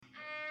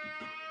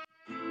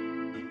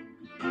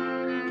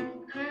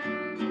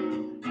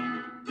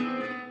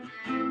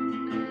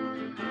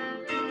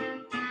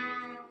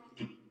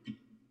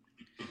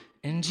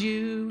And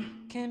you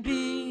can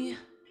be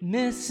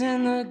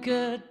missing the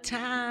good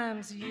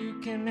times,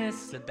 you can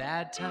miss the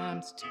bad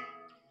times too.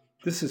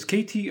 This is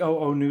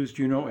KTOO News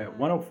Juneau at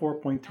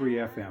 104.3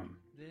 FM.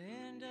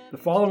 The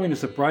following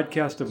is a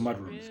broadcast of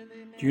Mudrooms,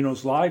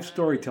 Juneau's live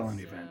storytelling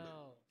event.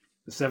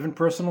 The 7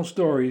 personal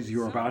stories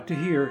you are about to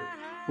hear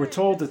were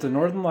told at the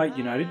Northern Light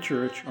United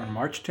Church on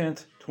March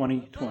 10th,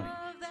 2020.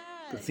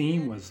 The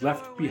theme was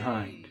Left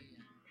Behind.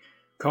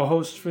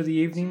 Co-hosts for the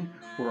evening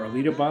were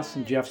Alita Buss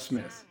and Jeff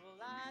Smith.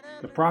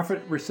 The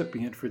profit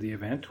recipient for the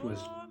event was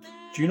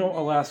Juneau,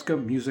 Alaska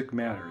Music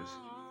Matters.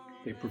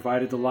 They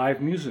provided the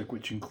live music,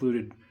 which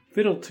included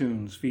fiddle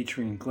tunes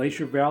featuring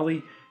Glacier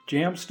Valley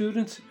Jam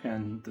students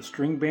and the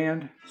string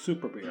band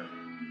Super Bear.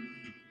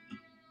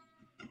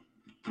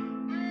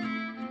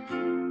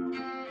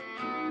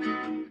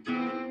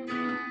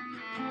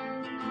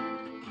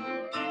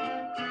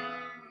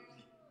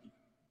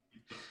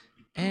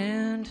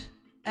 And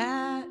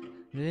at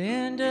the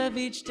end of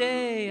each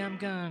day, I'm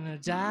gonna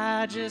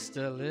die just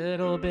a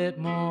little bit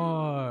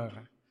more.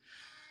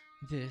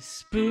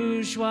 This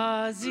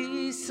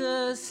bourgeoisie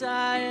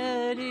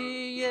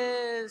society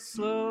is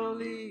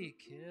slowly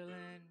killing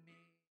me.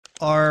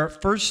 Our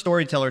first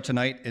storyteller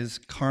tonight is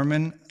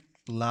Carmen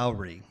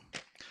Lowry.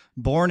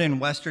 Born in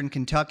Western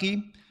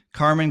Kentucky,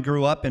 Carmen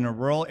grew up in a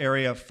rural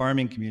area of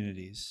farming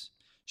communities.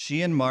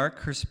 She and Mark,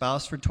 her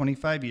spouse for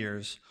 25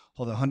 years,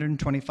 hold a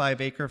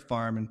 125-acre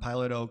farm in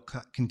Pilot Oak,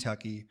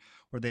 Kentucky,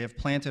 where they have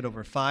planted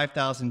over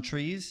 5,000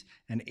 trees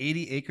and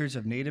 80 acres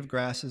of native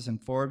grasses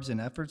and forbs in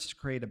efforts to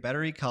create a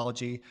better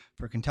ecology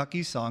for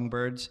Kentucky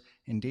songbirds,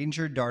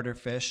 endangered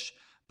darterfish,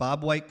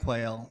 bobwhite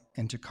quail,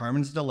 and to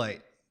Carmen's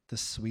delight, the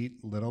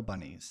sweet little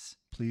bunnies.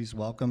 Please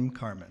welcome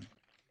Carmen.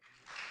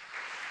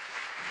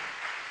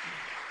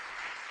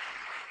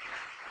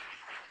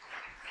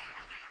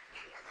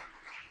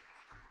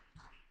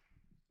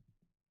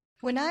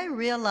 When I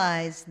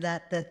realized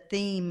that the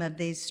theme of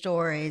these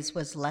stories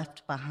was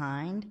left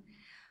behind,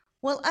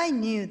 well, I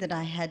knew that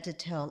I had to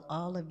tell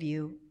all of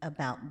you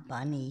about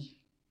Bunny.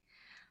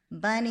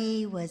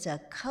 Bunny was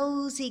a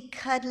cozy,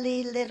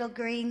 cuddly little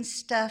green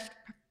stuffed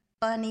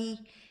bunny,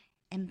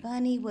 and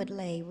Bunny would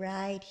lay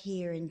right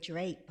here and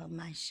drape on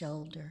my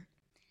shoulder.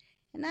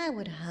 And I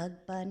would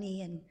hug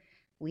Bunny and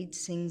we'd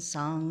sing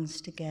songs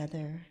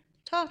together,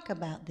 talk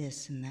about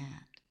this and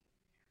that.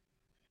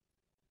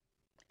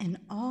 And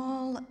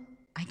I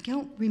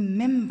don't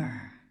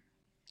remember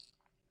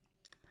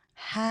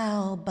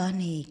how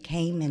Bunny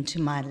came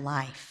into my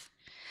life,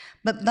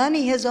 but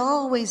Bunny has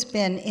always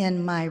been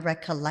in my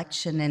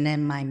recollection and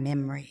in my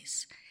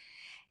memories.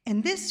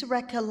 And this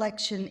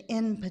recollection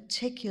in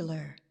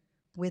particular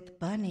with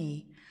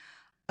Bunny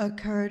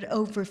occurred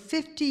over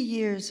 50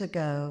 years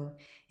ago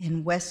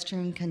in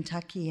Western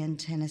Kentucky and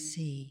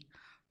Tennessee,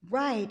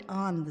 right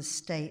on the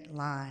state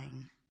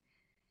line.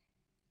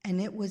 And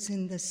it was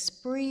in the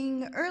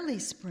spring, early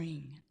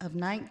spring of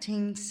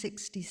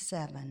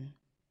 1967.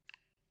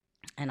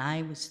 And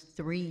I was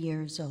 3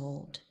 years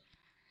old.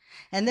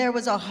 And there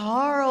was a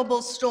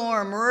horrible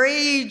storm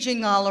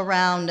raging all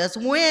around us,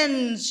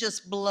 winds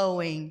just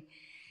blowing.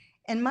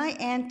 And my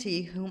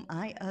auntie, whom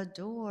I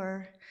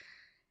adore,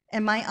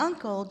 and my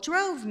uncle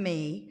drove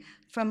me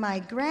from my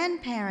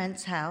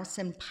grandparents' house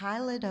in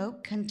Pilot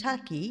Oak,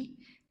 Kentucky,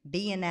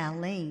 B&L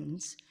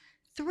Lanes,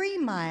 3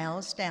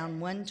 miles down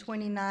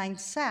 129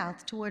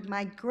 South toward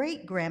my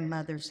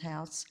great-grandmother's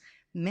house,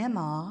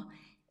 Memaw,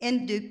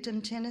 in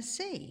Duketon,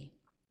 Tennessee.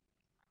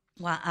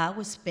 While I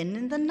was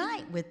spending the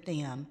night with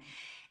them.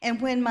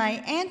 And when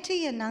my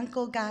auntie and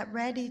uncle got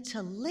ready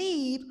to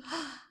leave,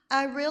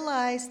 I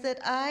realized that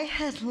I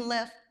had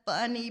left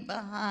Bunny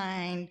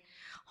behind.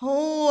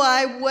 Oh,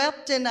 I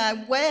wept and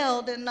I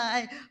wailed and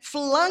I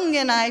flung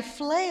and I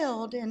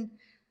flailed, and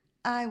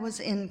I was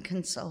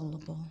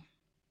inconsolable.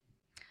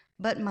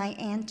 But my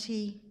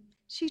auntie,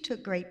 she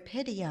took great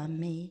pity on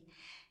me,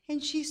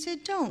 and she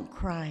said, "Don't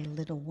cry,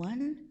 little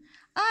one.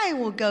 I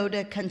will go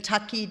to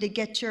Kentucky to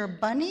get your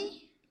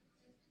Bunny."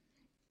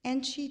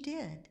 And she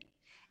did,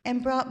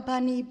 and brought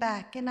Bunny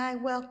back, and I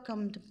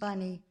welcomed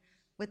Bunny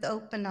with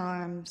open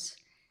arms,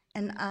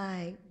 and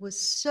I was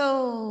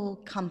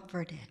so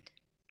comforted.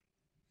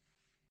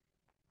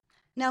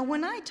 Now,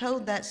 when I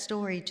told that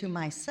story to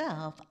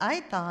myself,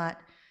 I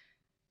thought,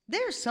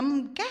 there's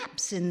some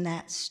gaps in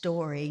that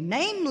story,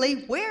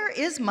 namely, where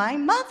is my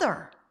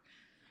mother?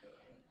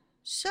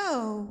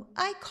 So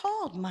I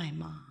called my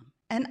mom,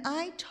 and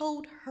I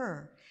told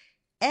her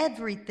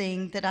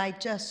everything that I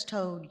just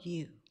told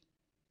you.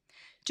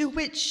 To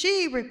which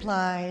she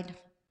replied,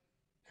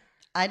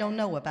 "I don't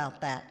know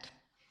about that.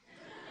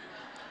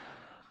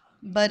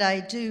 But I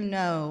do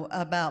know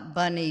about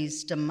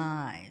Bunny's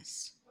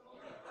demise.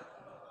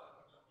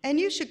 And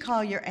you should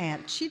call your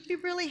aunt. She'd be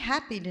really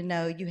happy to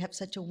know you have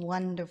such a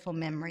wonderful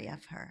memory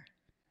of her."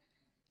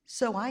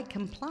 So I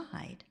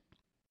complied.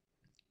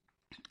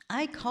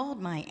 I called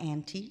my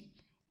auntie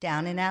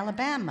down in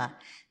Alabama.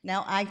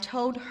 Now, I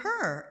told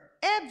her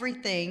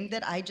everything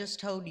that I just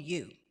told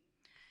you.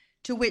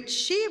 To which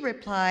she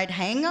replied,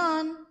 "Hang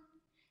on,"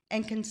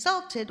 and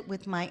consulted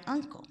with my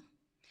uncle.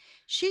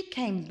 she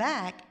came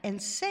back and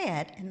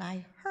said, and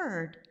I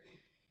heard,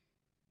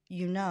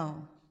 "You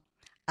know,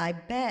 I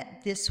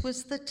bet this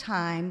was the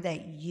time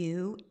that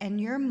you and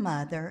your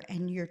mother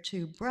and your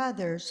two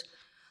brothers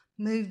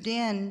moved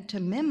in to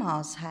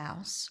Mimaw's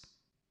house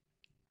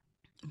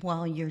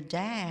while your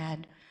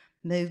dad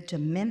moved to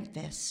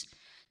Memphis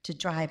to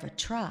drive a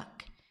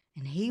truck,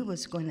 and he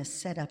was going to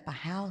set up a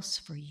house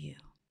for you."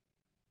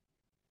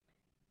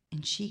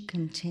 And she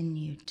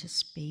continued to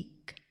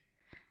speak,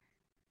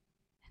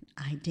 and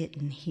I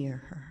didn't hear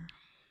her.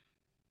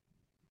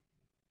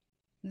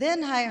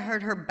 Then I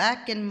heard her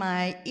back in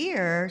my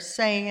ear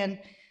saying,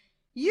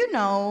 "You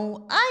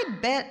know, I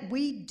bet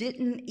we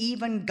didn't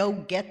even go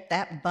get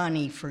that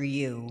bunny for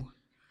you.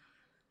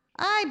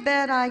 I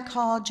bet I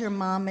called your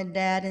mom and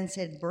dad and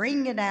said,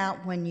 'Bring it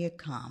out when you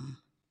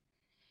come.'"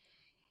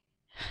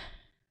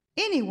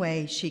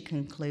 Anyway, she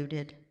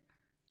concluded,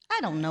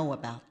 I don't know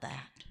about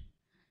that,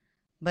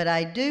 but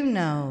I do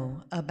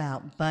know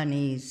about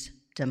Bunny's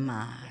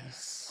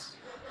demise.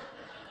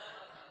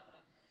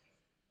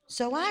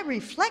 So I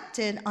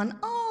reflected on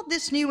all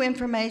this new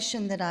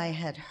information that I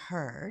had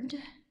heard,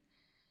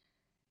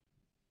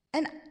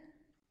 and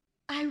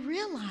I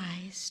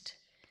realized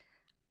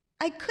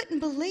I couldn't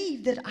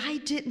believe that I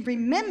didn't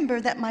remember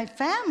that my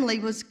family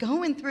was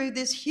going through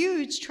this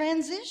huge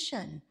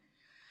transition.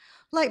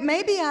 Like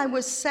maybe I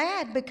was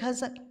sad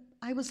because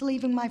I was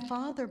leaving my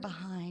father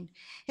behind.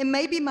 And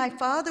maybe my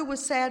father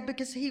was sad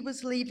because he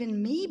was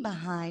leaving me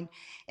behind.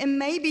 And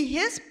maybe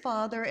his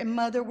father and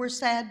mother were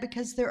sad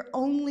because their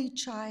only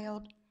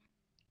child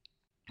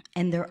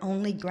and their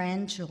only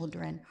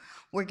grandchildren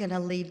were going to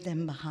leave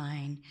them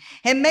behind.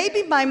 And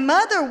maybe my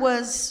mother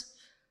was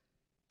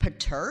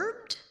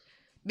perturbed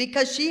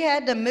because she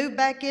had to move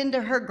back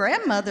into her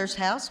grandmother's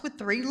house with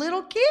 3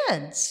 little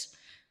kids.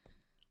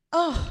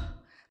 Oh,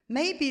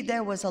 maybe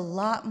there was a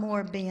lot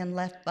more being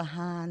left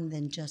behind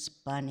than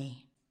just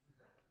Bunny.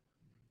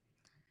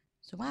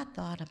 So I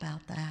thought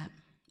about that,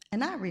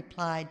 and I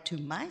replied to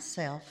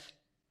myself,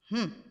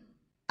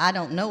 I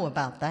don't know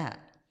about that.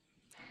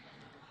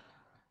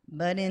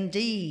 But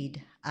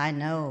indeed, I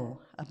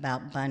know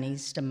about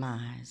Bunny's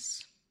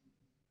demise.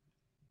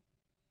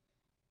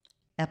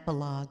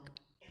 Epilogue.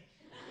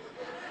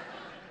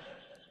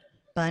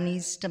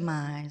 Bunny's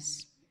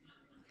demise.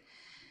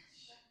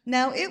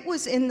 Now, it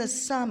was in the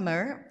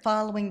summer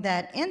following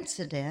that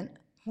incident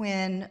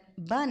when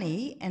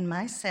Bunny and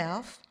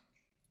myself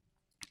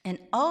and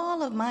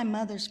all of my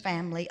mother's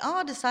family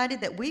all decided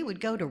that we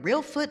would go to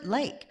Reelfoot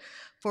Lake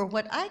for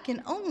what I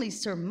can only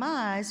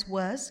surmise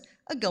was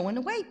a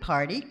going-away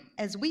party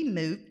as we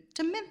moved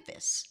to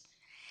Memphis.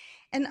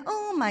 And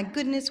oh my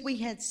goodness, we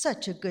had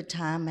such a good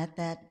time at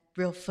that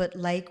Reelfoot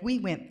Lake. We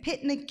went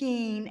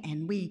picnicking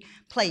and we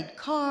played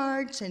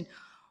cards, and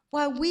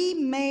while we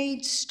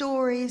made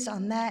stories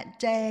on that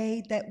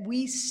day that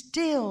we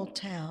still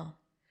tell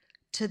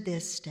to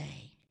this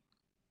day.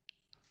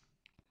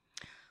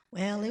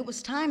 Well, it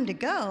was time to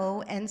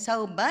go, and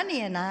so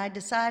Bunny and I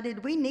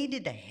decided we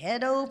needed to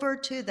head over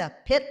to the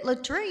pit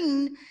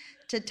latrine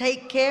to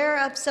take care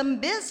of some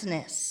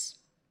business.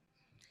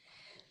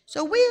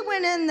 So we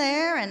went in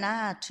there, and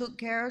I took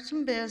care of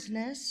some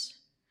business,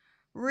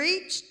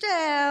 reached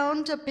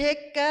down to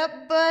pick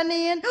up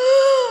Bunny, and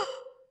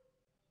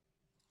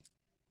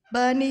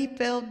Bunny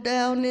fell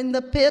down in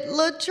the pit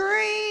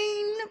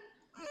latrine.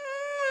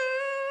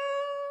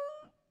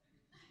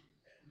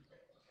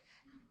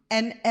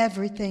 And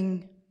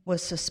everything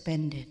was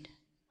suspended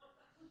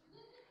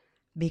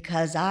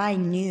because I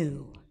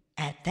knew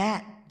at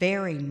that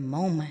very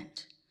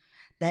moment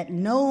that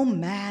no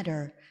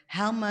matter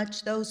how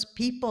much those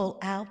people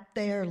out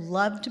there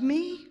loved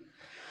me,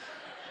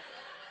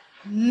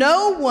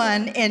 no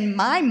one in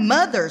my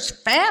mother's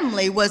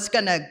family was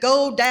gonna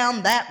go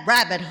down that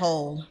rabbit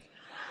hole.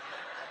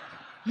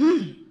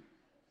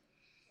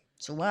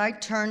 So I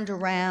turned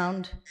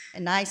around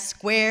and I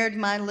squared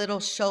my little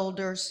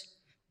shoulders.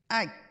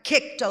 I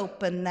kicked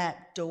open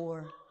that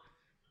door.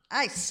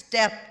 I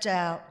stepped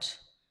out,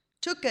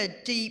 took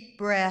a deep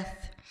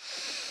breath,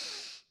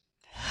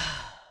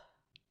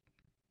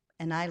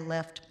 and I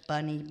left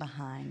Bunny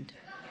behind.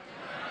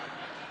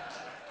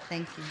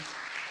 Thank you.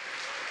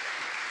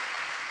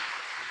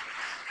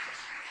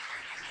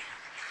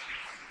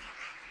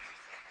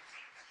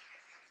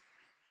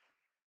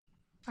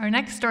 Our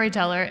next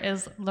storyteller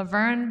is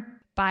Laverne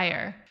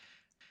Beyer.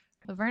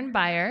 Laverne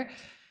Beyer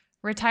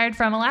retired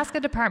from Alaska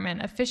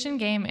Department of Fish and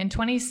Game in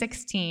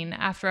 2016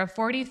 after a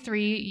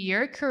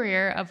 43-year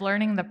career of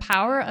learning the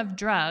power of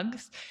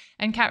drugs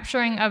and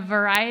capturing a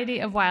variety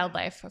of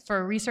wildlife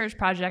for research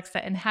projects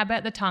that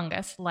inhabit the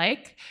Tongass,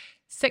 like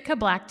Sitka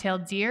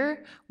black-tailed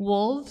deer,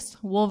 wolves,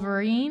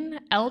 wolverine,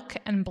 elk,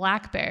 and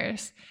black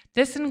bears.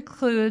 This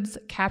includes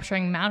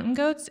capturing mountain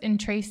goats in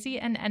Tracy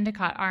and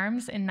Endicott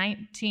Arms in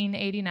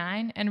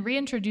 1989 and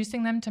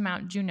reintroducing them to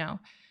Mount Juneau.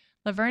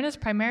 Laverne is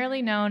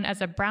primarily known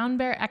as a brown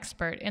bear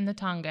expert in the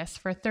Tongass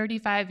for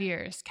 35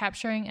 years,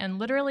 capturing and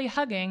literally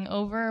hugging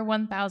over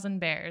 1,000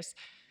 bears.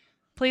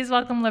 Please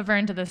welcome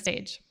Laverne to the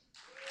stage.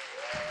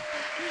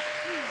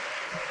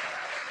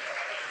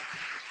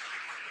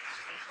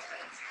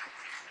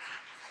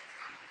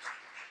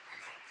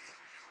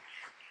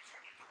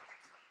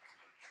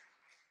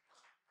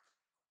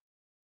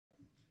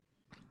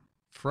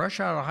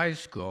 fresh out of high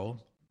school,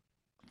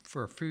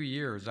 for a few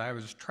years, I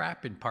was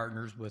trapping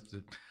partners with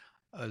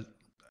a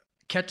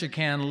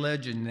Ketchikan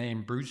legend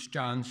named Bruce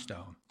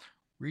Johnstone.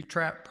 We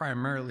trapped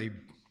primarily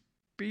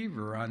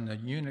beaver on the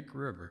Unik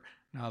River.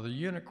 Now, the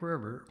Unik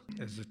River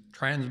is a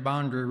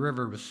transboundary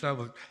river with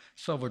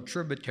several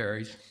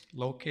tributaries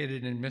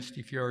located in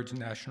Misty Fjords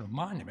National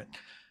Monument,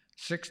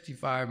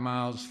 65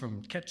 miles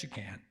from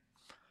Ketchikan.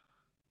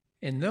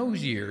 In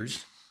those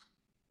years,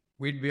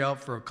 we'd be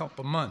out for a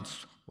couple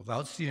months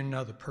without seeing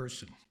another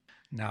person.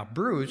 Now,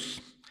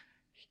 Bruce,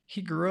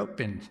 he grew up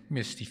in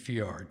Misty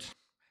Fjords.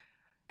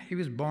 He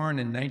was born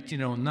in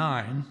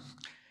 1909.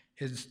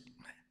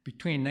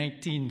 Between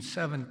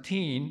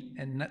 1917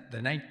 and the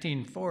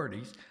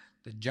 1940s,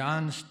 the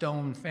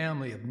Johnstone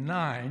family of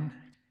 9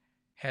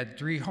 had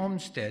 3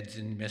 homesteads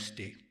in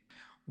Misty.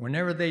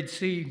 Whenever they'd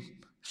see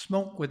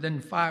smoke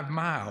within 5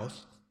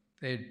 miles,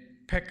 they'd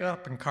pick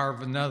up and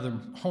carve another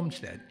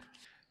homestead.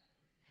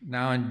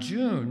 Now, in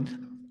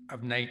June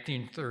of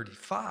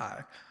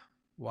 1935,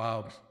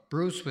 while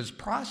Bruce was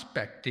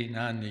prospecting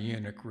on the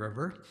Unik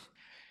River,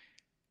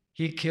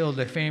 he killed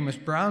a famous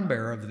brown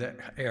bear of the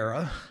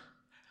era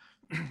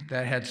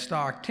that had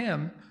stalked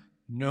him,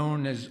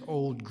 known as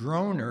Old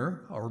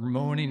Groner, or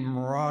Moaning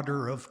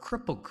Marauder of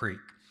Cripple Creek.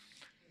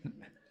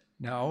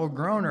 Now, Old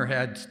Groner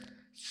had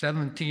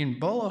 17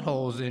 bullet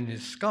holes in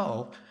his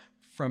skull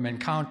from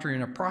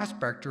encountering a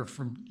prospector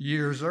from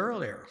years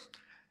earlier.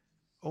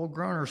 Old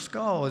Groner's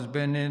skull has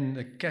been in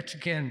the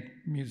Ketchikan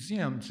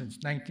Museum since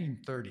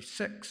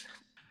 1936.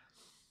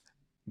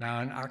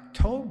 Now, in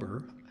October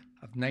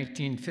of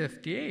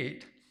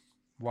 1958,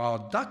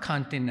 while duck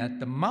hunting at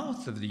the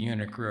mouth of the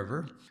Unik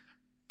River,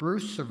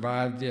 Bruce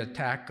survived the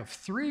attack of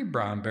 3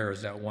 brown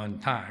bears at one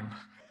time.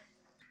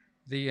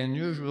 The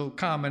unusual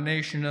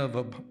combination of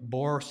a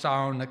boar,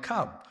 sow, and a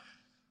cub.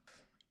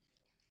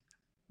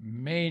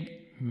 May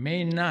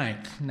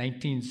 9th,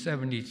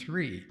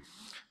 1973,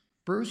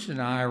 Bruce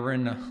and I were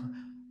in a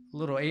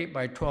little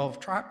 8x12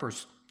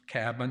 trapper's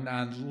cabin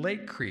on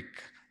Lake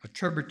Creek, a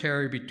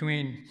tributary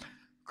between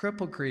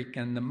Cripple Creek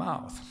and the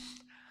mouth.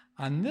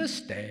 On this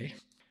day,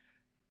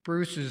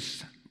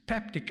 Bruce's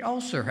peptic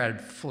ulcer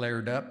had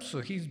flared up,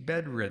 so he's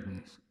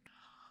bedridden.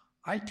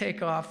 I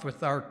take off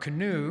with our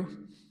canoe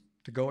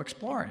to go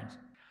exploring.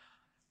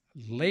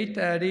 Late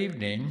that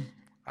evening,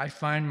 I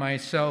find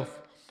myself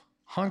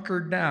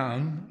hunkered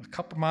down, a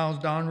couple miles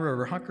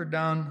downriver, hunkered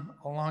down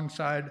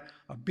alongside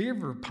a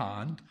beaver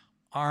pond,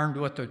 armed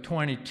with a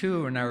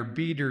 .22 and our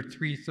Beater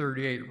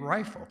 .338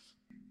 rifle.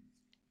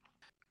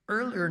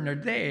 Earlier in the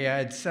day, I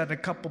had set a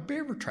couple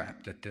beaver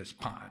traps at this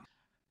pond.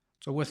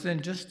 So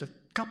within just a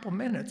couple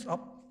minutes,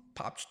 up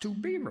pops 2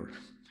 beaver.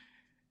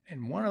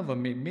 And one of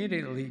them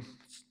immediately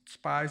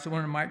spies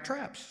one of my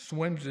traps,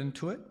 swims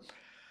into it,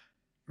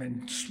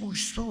 and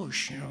swoosh,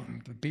 swoosh,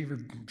 the beaver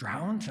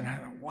drowns. And I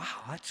thought, wow,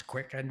 that's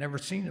quick. I'd never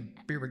seen a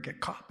beaver get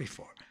caught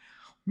before.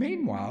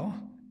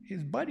 Meanwhile,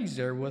 his buddy's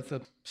there with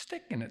a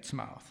stick in its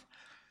mouth,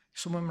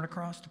 swimming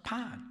across the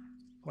pond.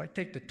 Well, I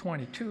take the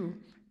 .22, and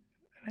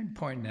I'm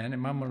pointing at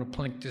him. I'm going to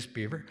plink this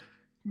beaver.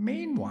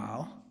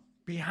 Meanwhile,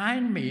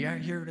 behind me, I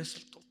hear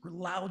this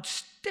loud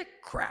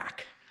stick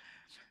crack.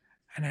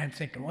 And I'm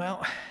thinking,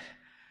 well,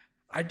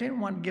 I didn't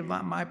want to give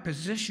up my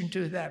position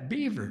to that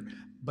beaver,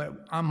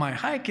 but on my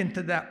hike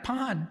into that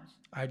pond,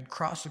 I'd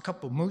crossed a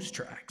couple moose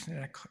tracks,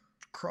 and I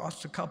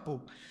crossed a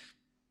couple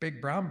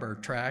big brown bear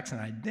tracks, and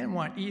I didn't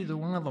want either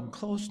one of them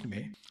close to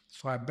me,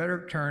 so I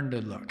better turn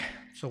to look.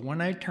 So when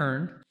I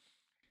turned,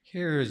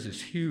 here is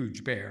this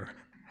huge bear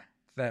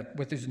that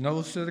with his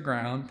nose to the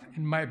ground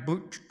in my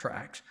boot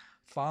tracks,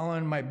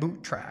 following my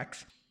boot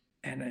tracks,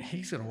 and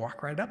he's going to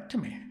walk right up to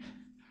me.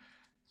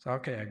 So,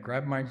 okay, I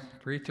grabbed my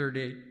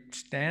 .338,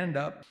 stand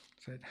up,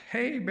 said,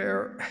 "Hey,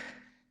 bear."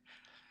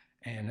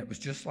 And it was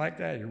just like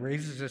that. He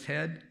raises his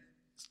head.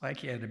 It's like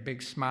he had a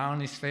big smile on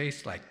his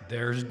face, like,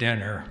 there's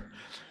dinner.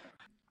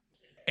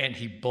 And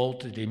he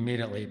bolted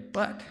immediately.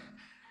 But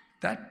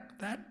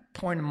that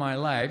point in my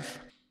life,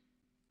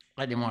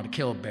 I didn't want to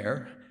kill a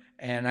bear.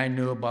 And I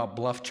knew about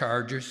bluff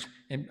chargers.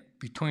 And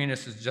between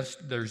us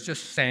there's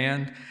just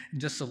sand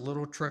and just a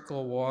little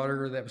trickle of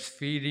water that was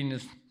feeding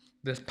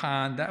this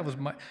pond.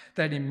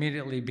 That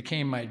immediately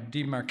became my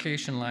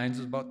demarcation lines.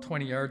 It was about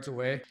 20 yards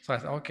away. So I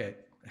thought, okay,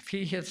 if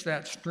he hits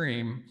that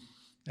stream,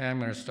 I'm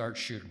going to start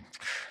shooting.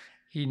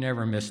 He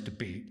never missed a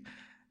beat.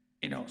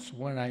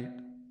 So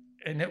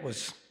and it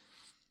was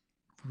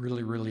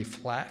really, really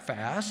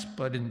fast,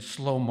 but in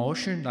slow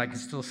motion, I can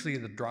still see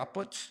the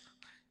droplets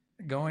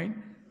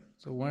going.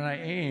 So when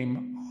I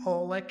aim,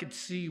 all I could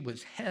see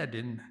was head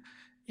in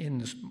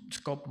the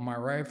scope of my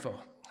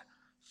rifle.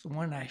 So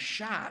when I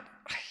shot,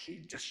 he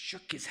just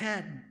shook his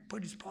head and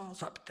put his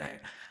paws up there.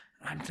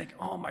 I'm thinking,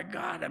 oh my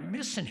God, I'm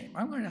missing him.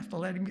 I'm going to have to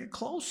let him get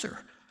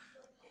closer.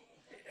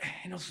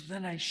 So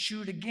then I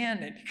shoot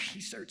again, and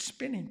he starts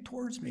spinning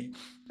towards me.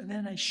 And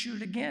then I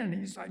shoot again,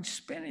 and I'm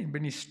spinning,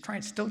 but he's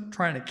still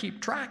trying to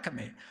keep track of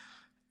me.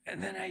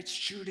 And then I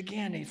shoot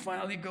again. He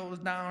finally goes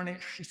down, and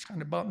he's kind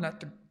of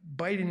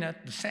biting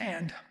at the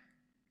sand.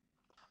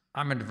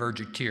 I'm on the verge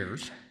of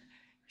tears.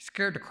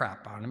 scared the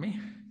crap out of me.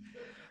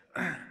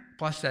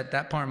 Plus, at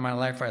that point in my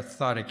life, I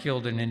thought I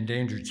killed an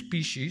endangered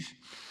species.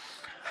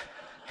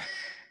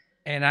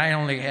 And I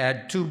only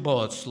had 2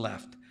 bullets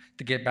left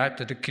to get back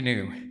to the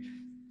canoe.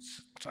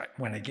 So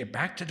when I get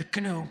back to the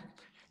canoe,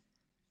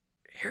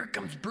 here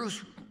comes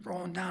Bruce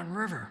rolling down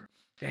river.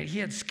 He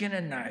had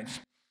skinning knives.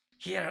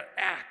 He had an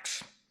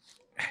axe.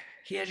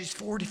 He had his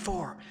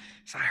 .44.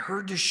 So I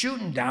heard the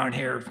shooting down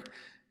here.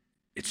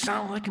 It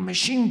sounded like a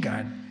machine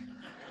gun.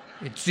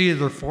 It's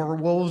either 4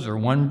 wolves or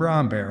 1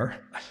 brown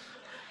bear.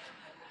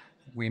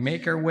 We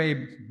make our way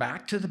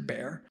back to the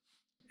bear.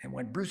 And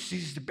when Bruce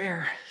sees the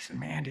bear, he said,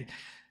 man, it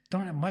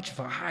don't have much of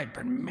a hide,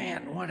 but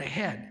man, what a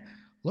head.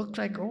 Looks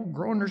like old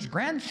Groner's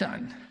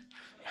grandson.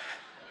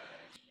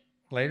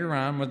 Later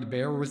on, when the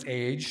bear was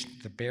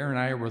aged, the bear and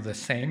I were the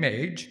same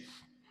age.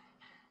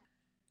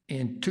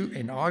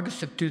 In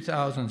August of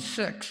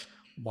 2006,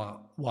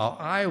 while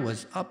I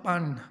was up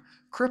on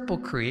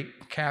Cripple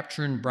Creek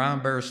capturing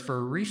brown bears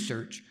for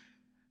research,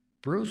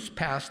 Bruce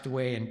passed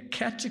away in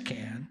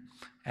Ketchikan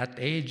at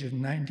the age of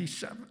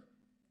 97.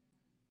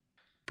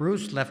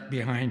 Bruce left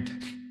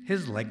behind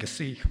his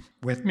legacy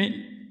with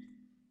me.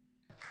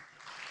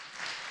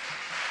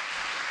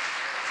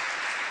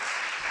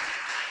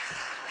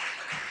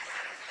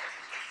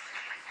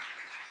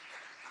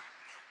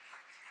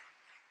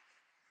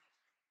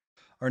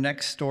 Our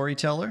next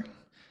storyteller,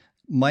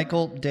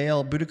 Michael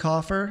Dale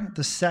Budekoffer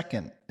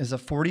II, is a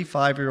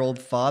 45-year-old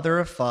father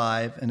of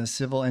 5 and a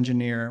civil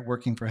engineer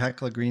working for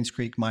Hecla Greens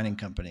Creek Mining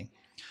Company.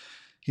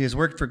 He has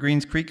worked for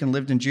Greens Creek and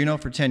lived in Juneau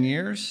for 10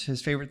 years.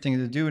 His favorite thing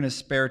to do in his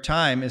spare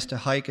time is to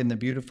hike in the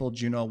beautiful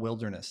Juneau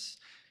wilderness.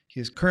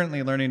 He is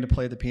currently learning to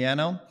play the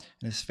piano,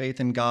 and his faith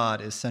in God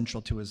is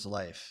central to his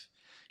life.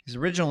 He's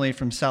originally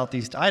from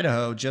southeast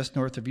Idaho, just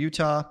north of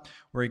Utah,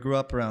 where he grew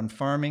up around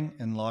farming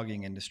and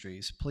logging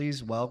industries.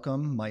 Please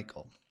welcome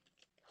Michael.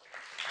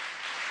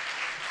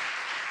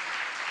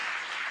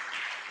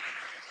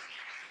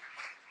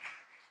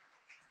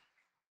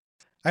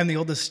 I'm the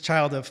oldest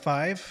child of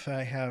 5.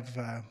 I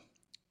have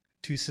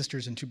 2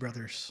 sisters and 2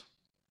 brothers.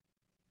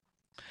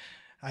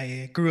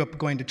 I grew up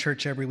going to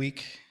church every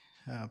week.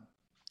 It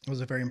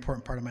was a very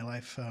important part of my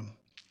life.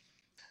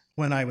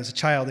 When I was a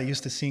child, I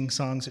used to sing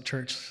songs at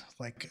church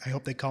like, I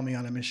hope they call me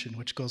on a mission,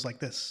 which goes like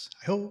this.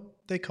 I hope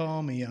they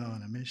call me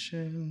on a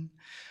mission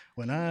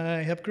when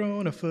I have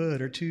grown a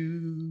foot or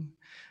 2.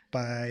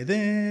 By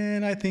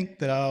then, I think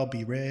that I'll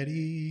be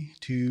ready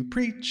to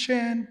preach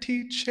and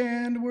teach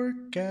and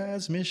work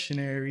as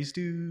missionaries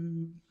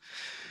do.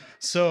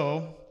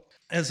 So,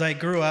 as I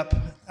grew up,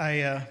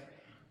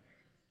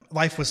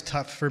 life was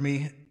tough for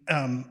me.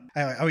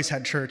 I always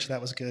had church, that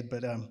was good,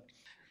 but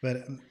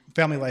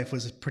family life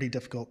was pretty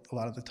difficult a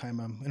lot of the time.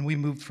 And we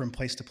moved from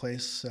place to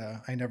place.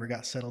 I never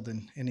got settled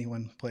in any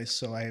one place,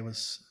 so I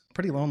was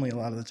pretty lonely a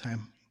lot of the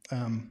time.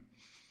 And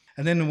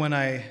then when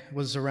I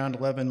was around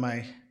 11,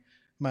 my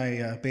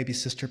baby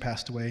sister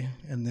passed away,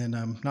 and then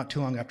not too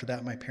long after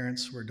that, my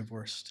parents were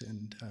divorced,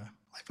 and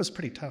life was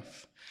pretty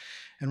tough.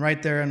 And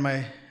right there in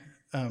my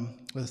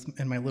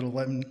little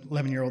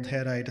 11-year-old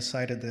head, I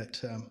decided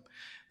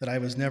that I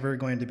was never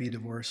going to be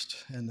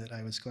divorced, and that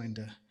I was going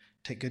to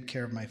take good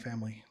care of my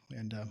family.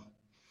 And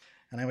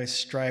I always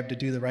strived to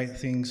do the right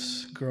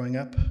things growing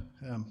up,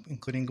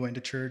 including going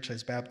to church. I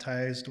was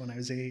baptized when I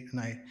was 8,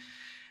 and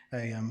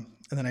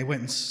then I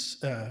went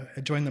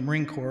and joined the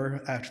Marine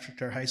Corps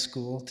after high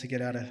school to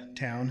get out of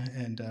town,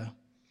 and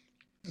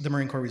the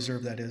Marine Corps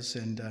Reserve, that is,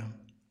 and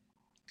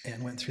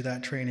went through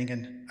that training.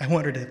 And I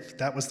wondered if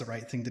that was the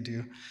right thing to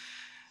do.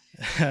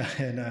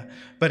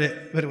 But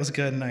it was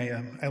good, and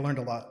I learned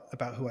a lot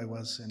about who I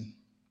was, and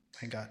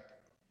I got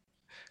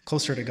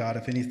closer to God,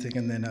 if anything,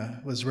 and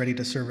then was ready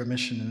to serve a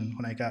mission. And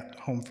when I got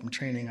home from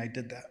training, I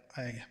did that.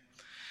 I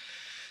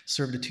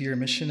served a 2-year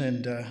mission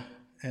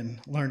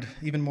and learned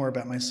even more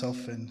about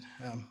myself, and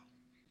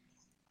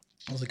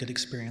it was a good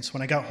experience.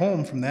 When I got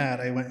home from that,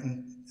 I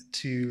went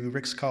to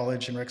Ricks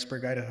College in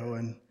Rexburg, Idaho,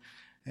 and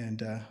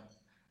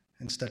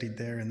studied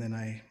there. And then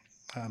I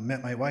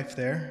met my wife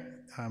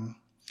there.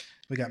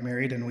 We got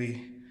married, and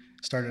we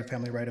started a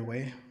family right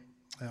away,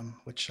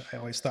 which I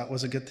always thought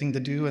was a good thing to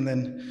do. And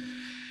then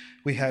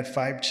we had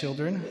 5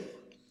 children,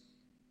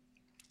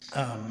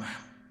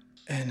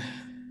 and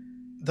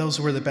those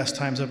were the best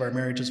times of our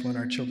marriages when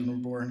our children were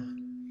born.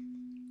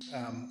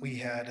 We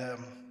had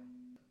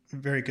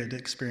very good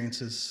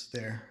experiences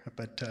there,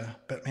 but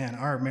man,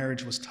 our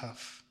marriage was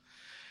tough.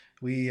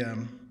 We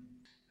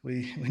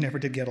never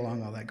did get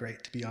along all that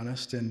great, to be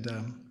honest, and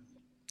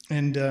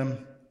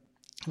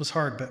it was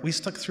hard, but we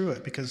stuck through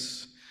it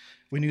because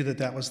we knew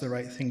that was the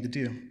right thing to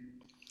do.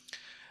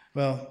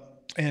 Well,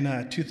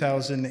 in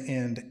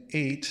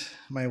 2008,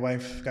 my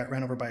wife got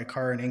run over by a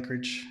car in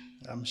Anchorage.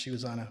 She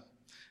was on a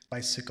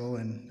bicycle,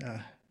 and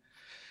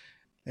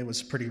it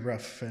was pretty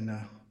rough, and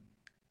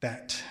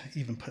that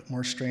even put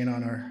more strain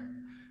on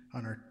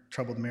our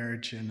troubled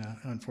marriage, and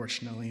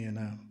unfortunately, and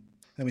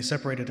then we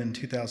separated in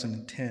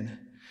 2010.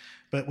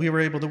 But we were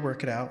able to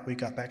work it out. We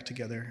got back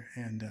together,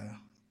 and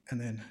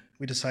then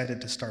we decided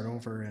to start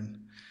over, and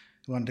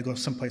We wanted to go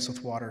someplace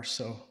with water,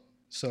 so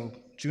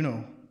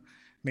Juneau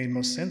made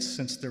most sense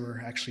since there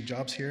were actually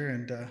jobs here,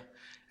 and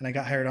I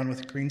got hired on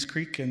with Greens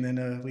Creek, and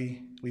then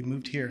we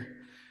moved here.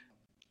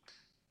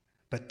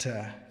 But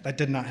that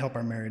did not help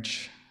our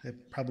marriage.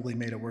 It probably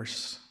made it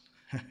worse.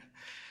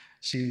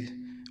 She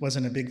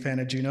wasn't a big fan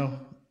of Juneau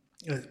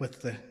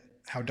with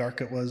how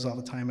dark it was all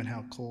the time and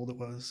how cold it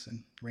was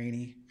and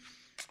rainy.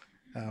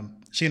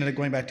 She ended up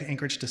going back to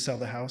Anchorage to sell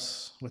the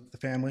house with the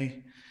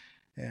family,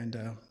 and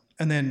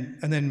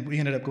then we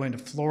ended up going to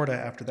Florida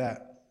after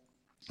that.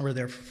 We were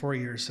there for 4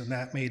 years, and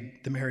that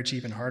made the marriage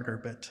even harder.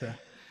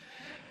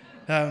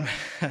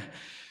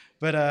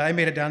 But I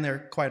made it down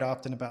there quite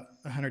often, about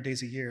 100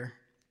 days a year.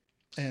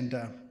 And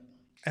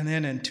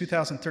then in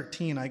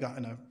 2013, I got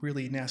in a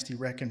really nasty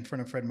wreck in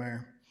front of Fred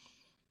Meyer.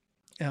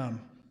 And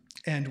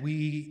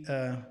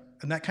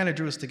that kind of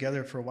drew us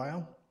together for a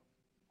while.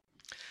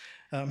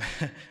 We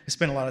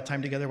spent a lot of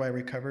time together while I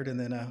recovered, and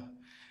then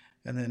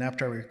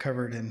after I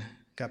recovered and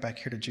got back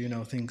here to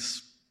Juneau,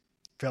 things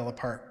fell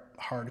apart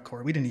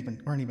hardcore. We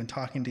weren't even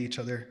talking to each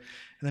other.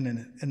 And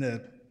then in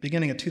the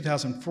beginning of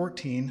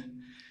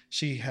 2014,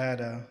 she had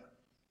a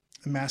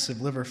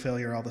massive liver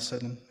failure all of a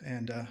sudden,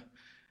 and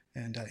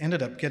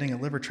ended up getting a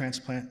liver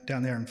transplant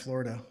down there in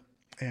Florida.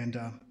 And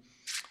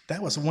that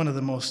was one of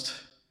the most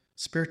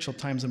spiritual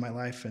times in my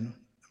life, and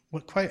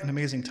quite an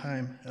amazing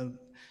time.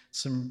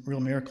 Some real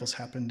miracles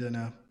happened, and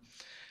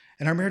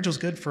our marriage was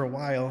good for a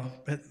while,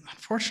 but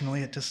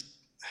unfortunately,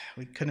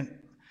 we couldn't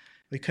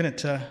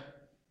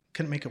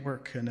make it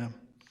work. And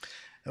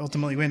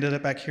ultimately, we ended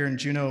up back here in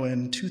Juneau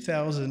in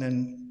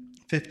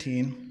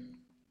 2015,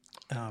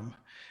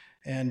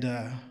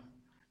 and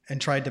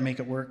tried to make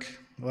it work.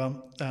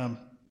 Well,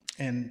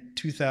 in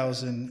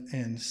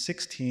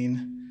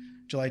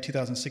 2016, July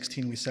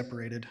 2016, we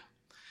separated,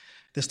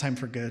 this time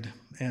for good.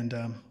 And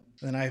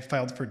then I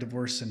filed for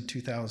divorce in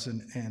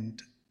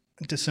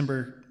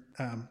December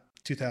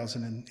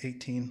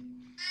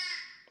 2018.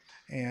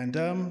 And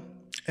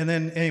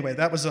then anyway,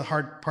 that was a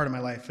hard part of my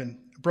life and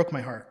it broke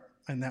my heart.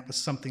 And that was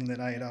something that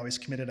I had always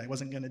committed I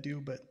wasn't going to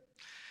do, but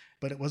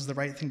it was the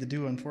right thing to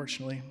do,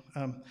 unfortunately.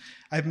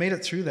 I've made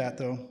it through that,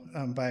 though,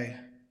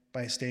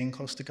 by staying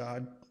close to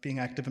God, being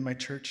active in my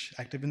church,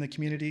 active in the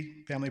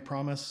community, Family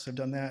Promise. I've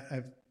done that.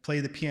 I've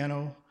played the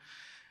piano,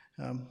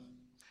 and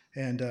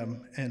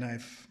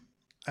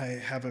I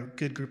have a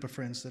good group of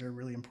friends that are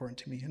really important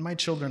to me. And my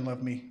children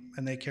love me,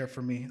 and they care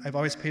for me. I've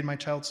always paid my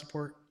child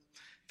support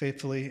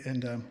faithfully,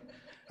 and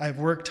I've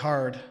worked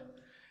hard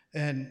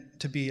and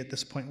to be at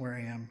this point where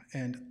I am.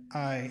 And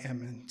I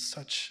am in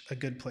such a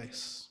good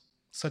place,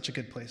 such a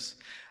good place.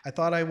 I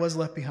thought I was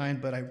left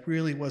behind, but I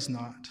really was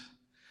not.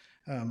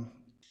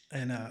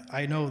 And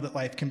I know that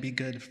life can be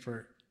good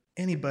for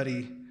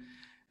anybody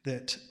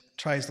that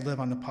tries to live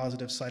on the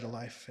positive side of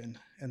life and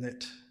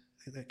that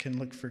can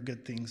look for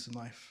good things in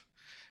life.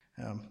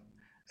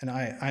 And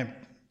I've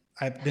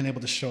been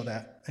able to show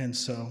that. And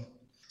so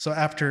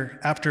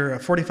after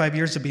 45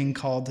 years of being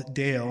called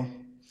Dale,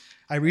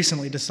 I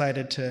recently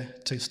decided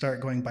to start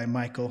going by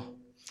Michael,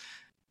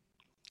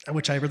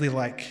 which I really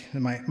like.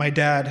 And my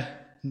dad,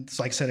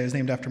 like I said, I was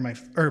named after my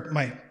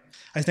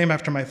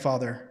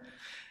father.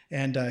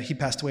 And he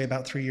passed away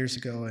about 3 years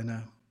ago,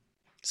 and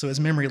so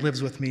his memory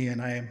lives with me,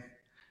 and I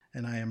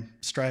am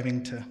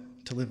striving to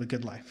live a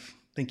good life.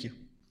 Thank you.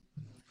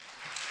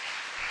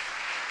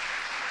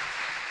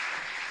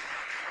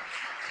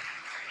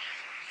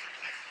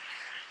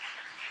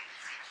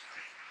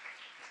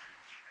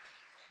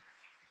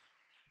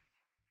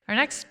 Our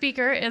next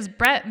speaker is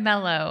Brett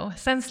Mello.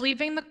 Since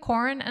leaving the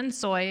corn and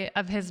soy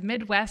of his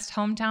Midwest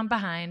hometown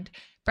behind,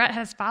 Brett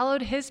has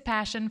followed his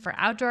passion for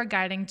outdoor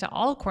guiding to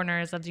all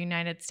corners of the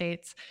United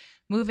States,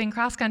 moving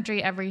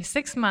cross-country every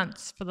 6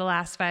 months for the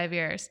last 5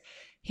 years.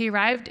 He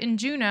arrived in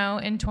Juneau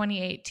in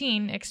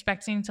 2018,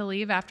 expecting to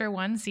leave after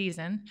one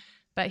season,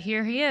 but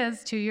here he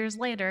is 2 years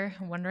later,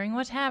 wondering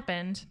what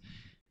happened.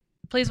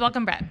 Please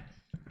welcome Brett.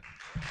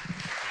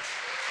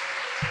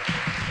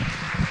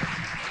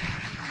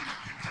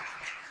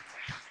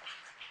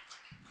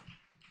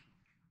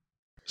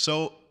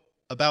 So,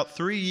 about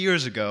 3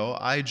 years ago,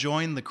 I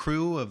joined the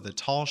crew of the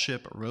tall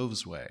ship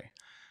Roseway.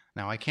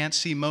 Now, I can't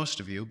see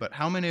most of you, but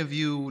how many of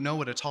you know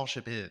what a tall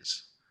ship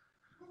is?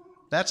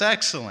 That's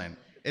excellent.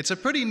 It's a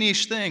pretty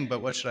niche thing,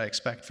 but what should I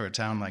expect for a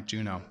town like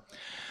Juneau?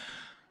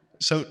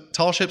 So,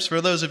 tall ships,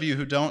 for those of you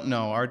who don't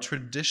know, are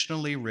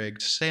traditionally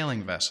rigged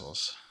sailing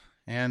vessels.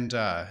 And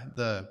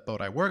the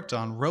boat I worked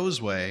on,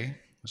 Roseway,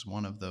 was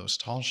one of those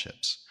tall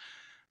ships.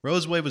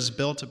 Roseway was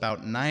built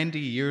about 90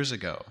 years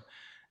ago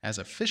as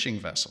a fishing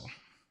vessel.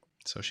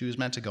 So she was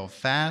meant to go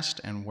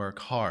fast and work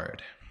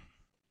hard.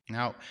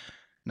 Now,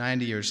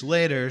 90 years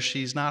later,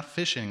 she's not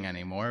fishing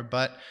anymore,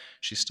 but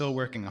she's still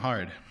working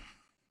hard.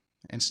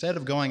 Instead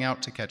of going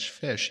out to catch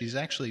fish, she's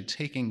actually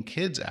taking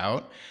kids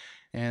out,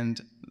 and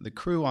the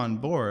crew on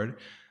board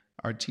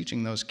are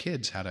teaching those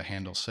kids how to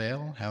handle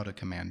sail, how to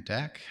command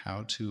deck,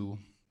 how to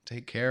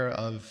take care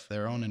of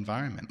their own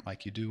environment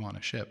like you do on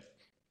a ship.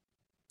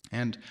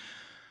 And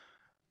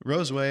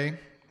Roseway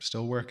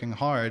still working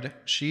hard.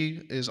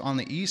 She is on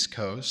the East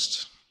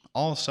Coast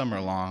all summer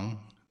long,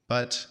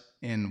 but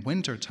in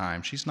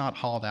wintertime, she's not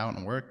hauled out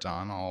and worked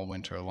on all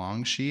winter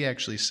long. She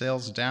actually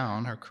sails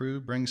down. Her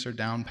crew brings her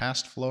down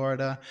past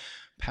Florida,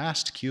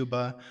 past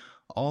Cuba,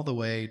 all the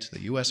way to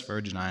the U.S.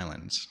 Virgin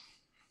Islands.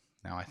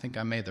 Now, I think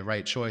I made the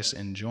right choice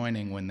in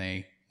joining when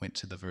they went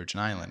to the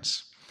Virgin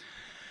Islands.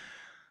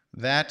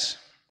 That,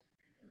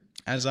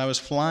 as I was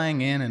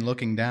flying in and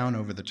looking down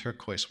over the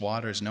turquoise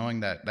waters, knowing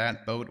that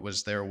that boat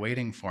was there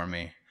waiting for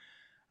me,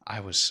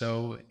 I was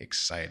so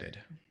excited.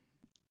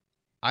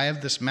 I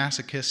have this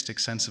masochistic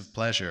sense of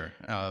pleasure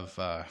of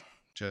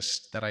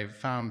just that I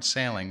found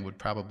sailing would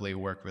probably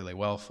work really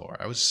well for.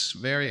 I was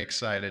very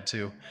excited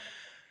to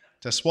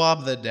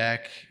swab the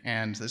deck,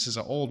 and this is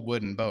an old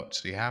wooden boat,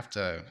 so you have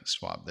to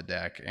swab the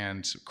deck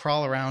and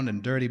crawl around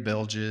in dirty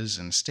bilges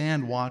and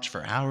stand watch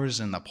for hours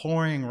in the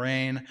pouring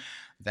rain.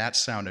 That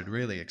sounded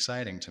really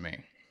exciting to me.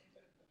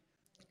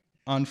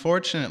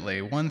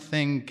 Unfortunately, one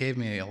thing gave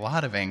me a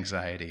lot of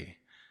anxiety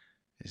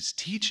is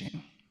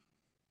teaching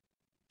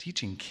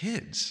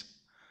kids.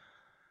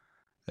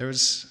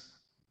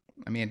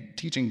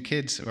 Teaching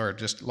kids or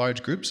just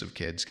large groups of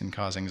kids can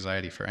cause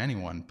anxiety for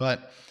anyone,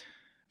 but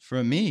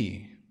for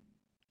me,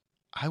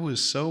 I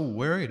was so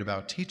worried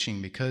about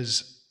teaching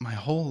because my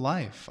whole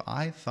life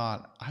I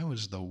thought I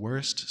was the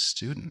worst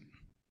student.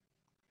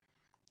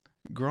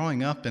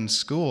 Growing up in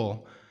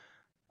school,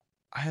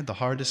 I had the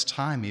hardest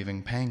time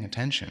even paying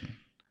attention.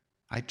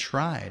 I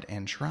tried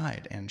and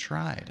tried and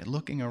tried,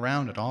 looking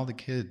around at all the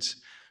kids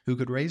who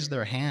could raise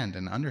their hand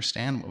and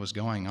understand what was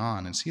going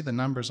on and see the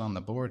numbers on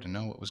the board and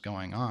know what was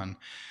going on.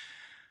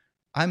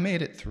 I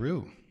made it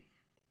through,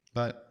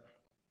 but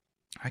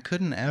I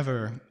couldn't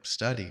ever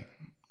study.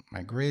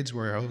 My grades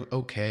were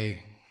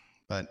okay,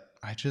 but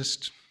I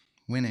just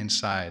went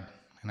inside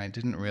and I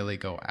didn't really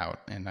go out,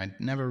 and I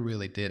never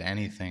really did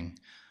anything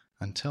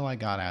until I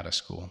got out of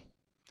school.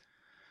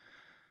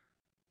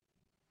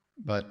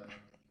 But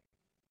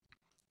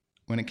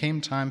when it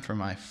came time for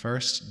my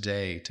first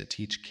day to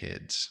teach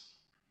kids,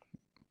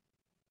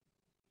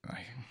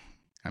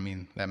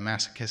 that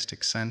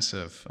masochistic sense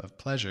of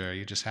pleasure,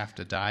 you just have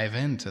to dive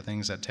into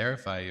things that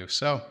terrify you.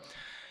 So,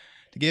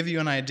 to give you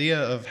an idea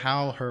of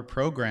how her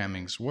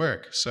programmings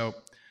work, so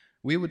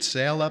we would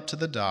sail up to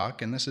the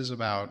dock, and this is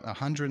about a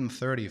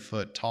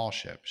 130-foot tall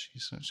ship.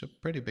 She's a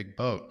pretty big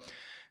boat.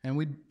 And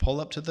we'd pull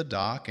up to the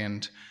dock,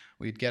 and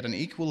we'd get an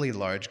equally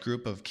large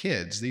group of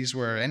kids. These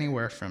were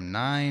anywhere from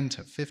 9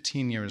 to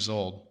 15 years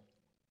old.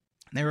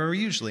 They were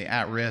usually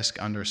at-risk,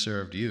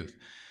 underserved youth.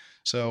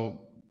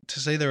 So to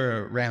say they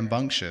were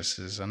rambunctious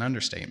is an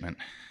understatement.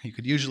 You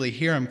could usually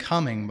hear them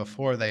coming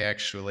before they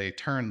actually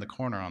turned the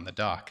corner on the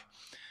dock.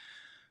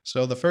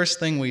 So the first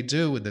thing we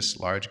do with this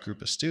large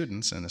group of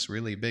students in this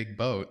really big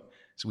boat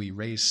is we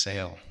raise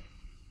sail.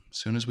 As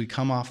soon as we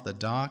come off the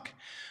dock,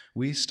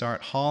 we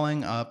start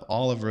hauling up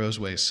all of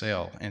Roseway's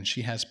sail, and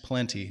she has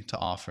plenty to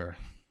offer.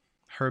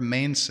 Her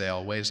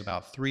mainsail weighs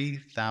about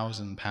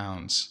 3,000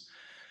 pounds.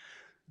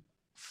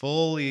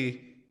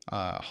 Fully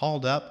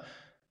hauled up,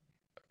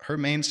 her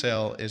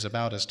mainsail is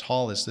about as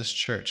tall as this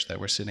church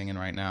that we're sitting in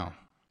right now.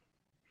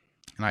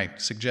 And I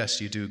suggest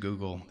you do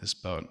Google this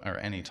boat, or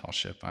any tall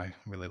ship. I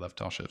really love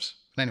tall ships.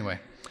 But anyway,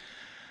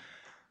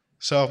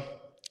 so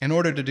in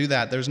order to do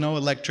that, there's no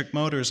electric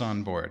motors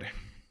on board.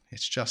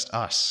 It's just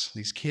us,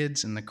 these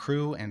kids and the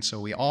crew, and so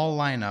we all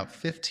line up,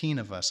 15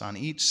 of us on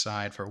each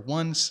side for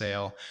one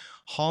sail,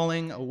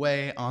 hauling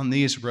away on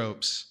these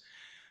ropes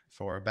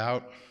for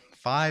about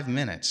 5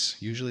 minutes,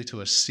 usually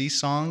to a sea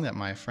song that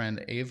my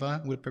friend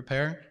Ava would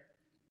prepare.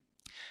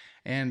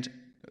 And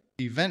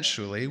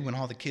eventually, when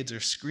all the kids are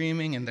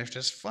screaming and they're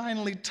just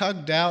finally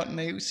tugged out and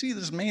they see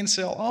this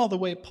mainsail all the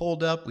way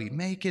pulled up, we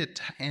make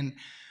it and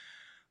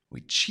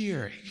we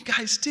cheer. You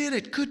guys did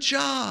it, good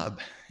job.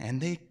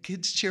 And the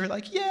kids cheer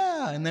like,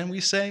 yeah. And then we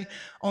say,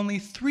 only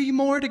 3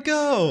 more to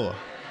go.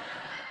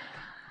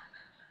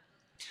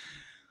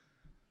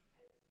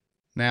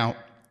 Now,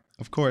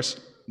 of course,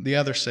 the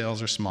other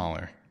sails are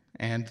smaller,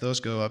 and those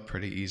go up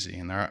pretty easy,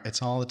 and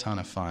it's all a ton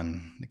of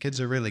fun. The kids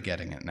are really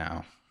getting it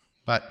now.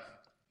 But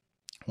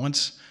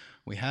once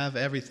we have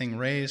everything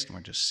raised and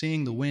we're just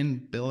seeing the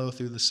wind billow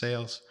through the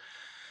sails,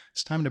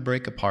 it's time to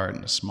break apart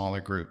into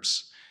smaller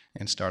groups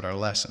and start our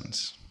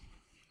lessons.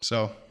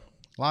 So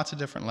lots of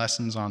different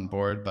lessons on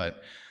board,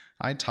 but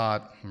I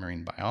taught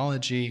marine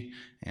biology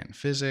and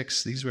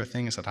physics. These were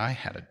things that I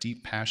had a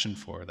deep passion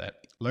for, that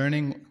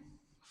learning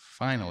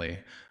finally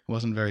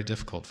wasn't very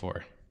difficult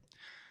for.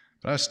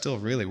 But I was still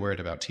really worried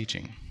about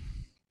teaching.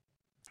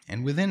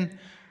 And within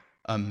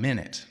a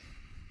minute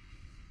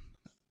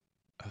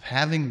of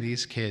having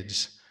these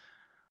kids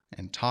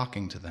and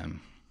talking to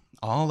them,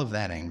 all of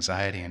that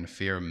anxiety and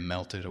fear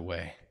melted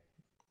away.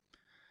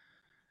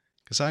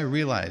 Because I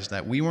realized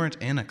that we weren't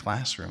in a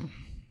classroom.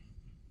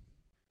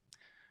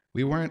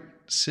 We weren't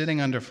sitting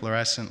under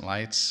fluorescent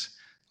lights,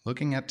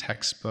 looking at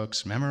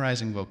textbooks,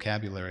 memorizing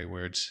vocabulary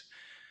words.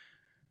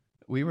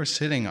 We were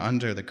sitting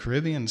under the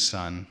Caribbean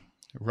sun,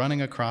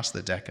 running across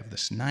the deck of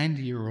this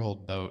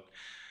 90-year-old boat,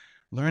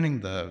 learning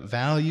the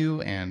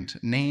value and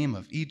name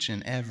of each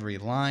and every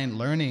line,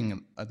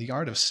 learning the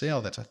art of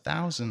sail that's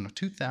 1,000 or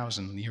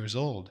 2,000 years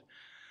old,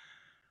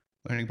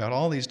 learning about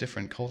all these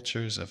different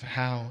cultures of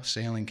how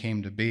sailing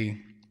came to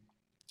be.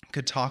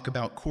 Could talk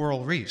about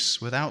coral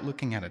reefs without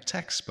looking at a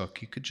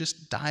textbook. You could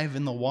just dive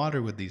in the water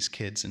with these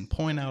kids and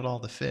point out all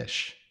the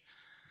fish.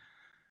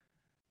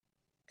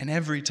 And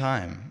every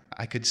time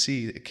I could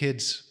see the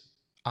kids'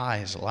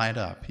 eyes light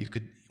up.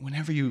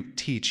 Whenever you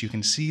teach, you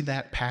can see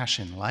that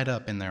passion light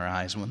up in their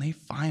eyes when they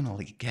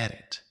finally get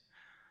it.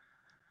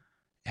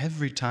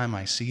 Every time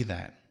I see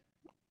that,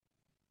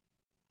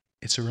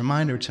 it's a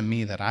reminder to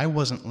me that I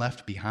wasn't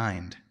left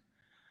behind.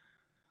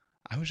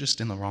 I was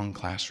just in the wrong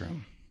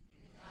classroom.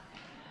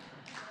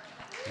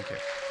 Thank you.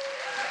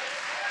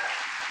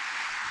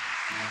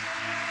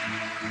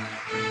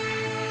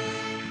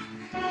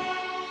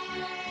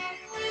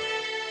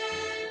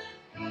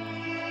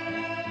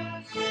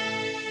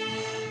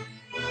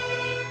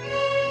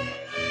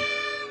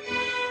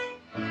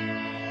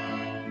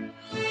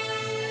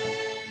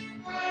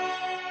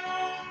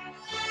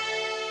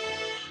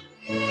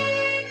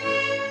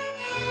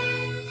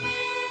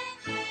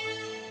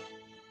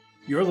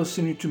 You're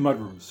listening to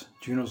Mudrooms,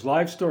 Juneau's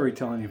live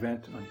storytelling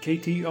event on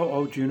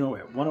KTOO Juneau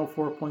at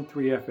 104.3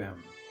 FM.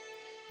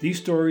 These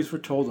stories were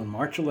told on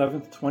March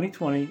 11,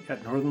 2020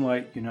 at Northern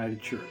Light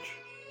United Church.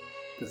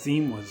 The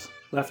theme was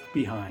Left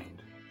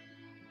Behind.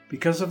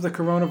 Because of the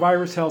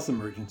coronavirus health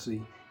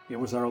emergency, it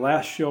was our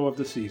last show of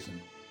the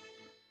season.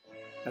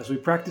 As we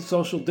practice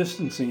social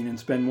distancing and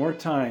spend more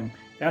time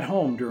at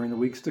home during the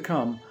weeks to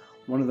come,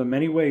 one of the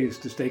many ways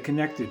to stay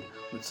connected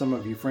with some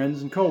of your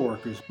friends and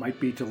coworkers might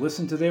be to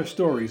listen to their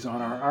stories on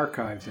our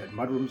archives at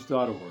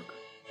mudrooms.org.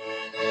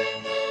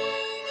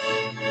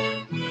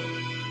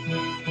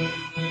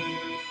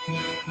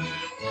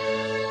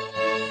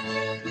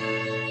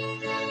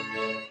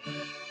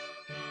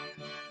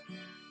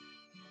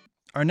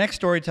 Our next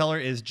storyteller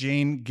is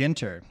Jane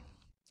Ginter.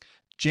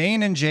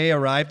 Jane and Jay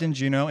arrived in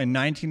Juneau in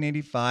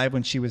 1985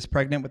 when she was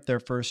pregnant with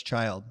their first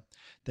child.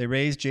 They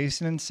raised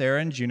Jason and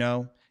Sarah in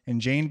Juneau, and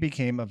Jane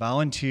became a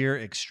volunteer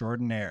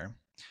extraordinaire.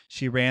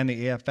 She ran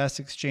the AFS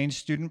Exchange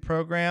Student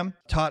Program,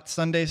 taught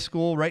Sunday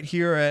school right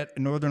here at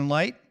Northern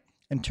Light,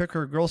 and took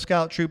her Girl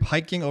Scout troop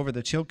hiking over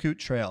the Chilkoot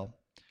Trail.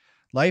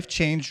 Life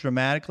changed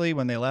dramatically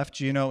when they left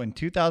Juneau in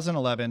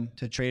 2011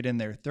 to trade in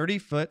their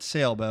 30-foot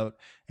sailboat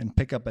and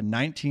pick up a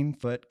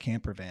 19-foot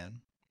camper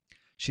van.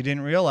 She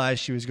didn't realize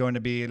she was going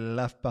to be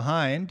left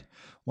behind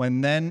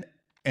and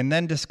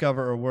then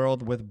discover a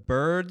world with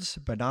birds,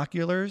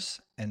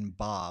 binoculars, and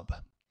Bob.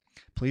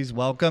 Please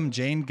welcome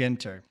Jane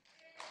Ginter.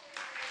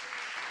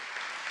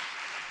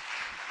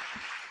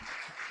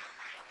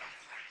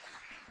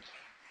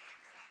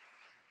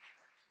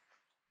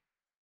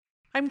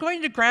 I'm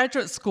going to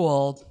graduate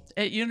school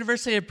at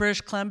University of British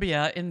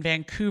Columbia in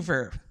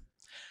Vancouver.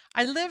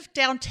 I live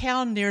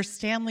downtown near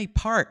Stanley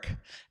Park,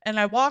 and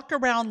I walk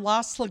around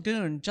Lost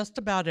Lagoon just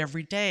about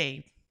every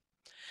day.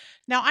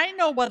 Now, I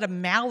know what a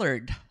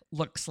mallard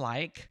looks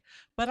like,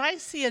 but I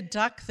see a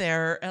duck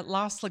there at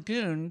Lost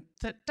Lagoon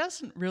that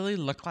doesn't really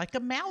look like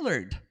a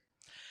mallard.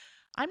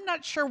 I'm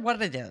not sure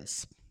what it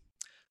is.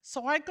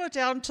 So I go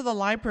down to the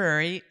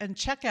library and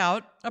check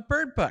out a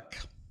bird book.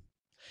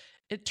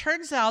 It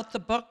turns out the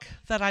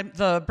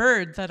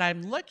bird that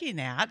I'm looking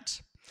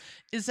at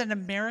is an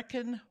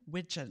American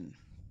widgeon.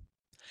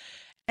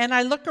 And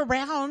I look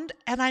around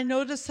and I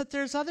notice that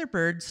there's other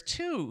birds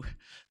too.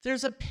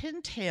 There's a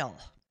pintail,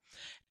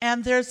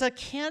 and there's a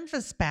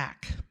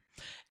canvasback,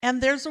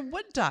 and there's a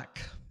wood duck.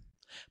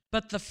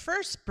 But the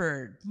first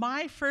bird,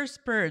 my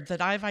first bird that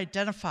I've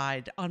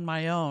identified on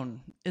my own,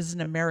 is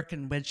an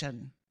American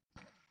widgeon.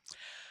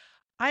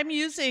 I'm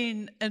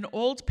using an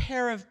old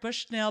pair of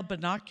Bushnell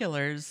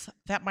binoculars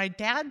that my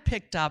dad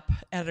picked up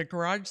at a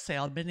garage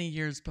sale many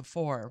years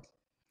before.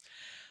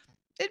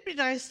 It'd be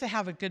nice to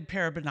have a good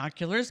pair of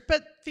binoculars,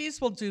 but these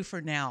will do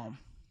for now.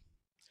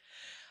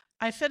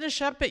 I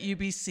finish up at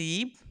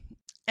UBC,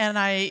 and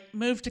I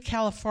move to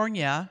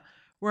California,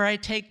 where I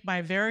take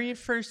my very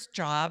first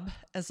job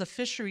as a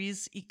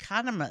fisheries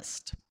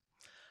economist.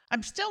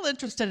 I'm still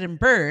interested in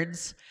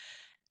birds,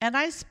 and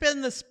I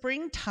spend the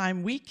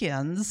springtime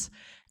weekends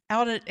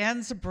out at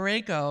Anza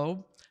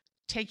Borrego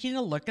taking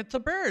a look at the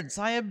birds.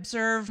 I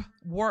observe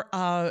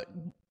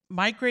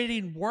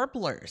migrating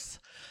warblers.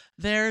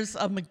 There's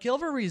a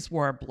McGilvery's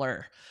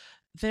warbler.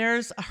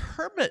 There's a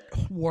hermit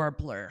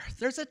warbler.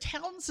 There's a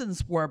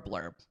Townsend's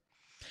warbler.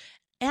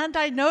 And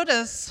I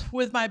notice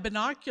with my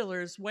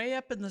binoculars way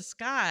up in the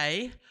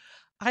sky,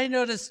 I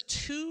notice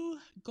 2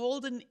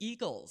 golden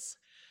eagles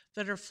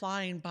that are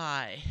flying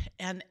by.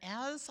 And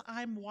as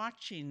I'm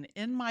watching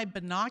in my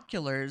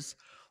binoculars,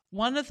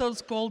 one of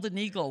those golden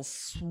eagles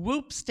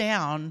swoops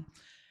down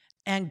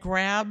and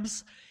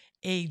grabs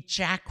a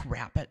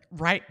jackrabbit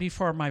right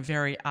before my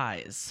very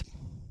eyes.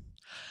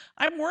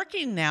 I'm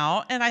working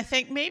now, and I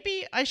think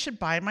maybe I should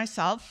buy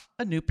myself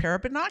a new pair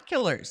of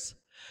binoculars.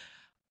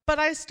 But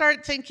I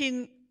start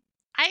thinking,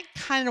 I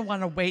kind of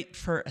want to wait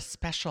for a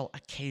special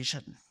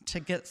occasion to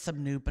get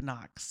some new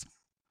binocs.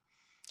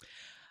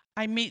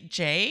 I meet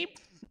Jay,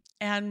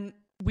 and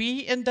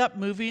we end up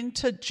moving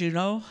to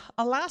Juneau,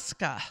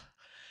 Alaska.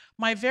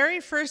 My very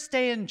first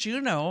day in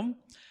Juneau,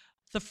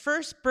 the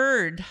first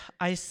bird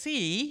I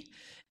see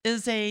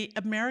is an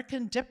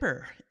American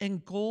dipper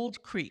in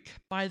Gold Creek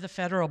by the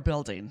Federal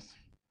Building.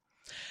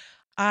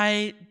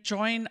 I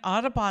join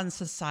Audubon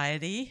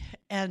Society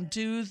and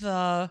do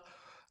the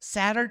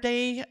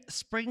Saturday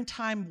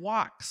springtime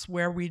walks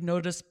where we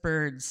notice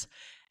birds.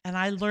 And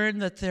I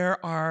learned that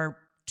there are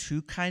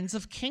two kinds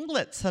of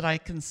kinglets that I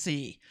can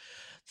see.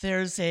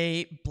 There's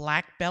a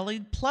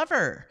black-bellied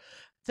plover.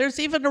 There's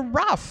even a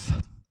ruff.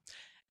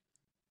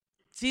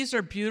 These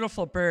are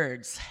beautiful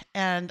birds,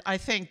 and I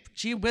think,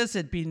 gee whiz,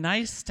 it'd be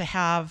nice to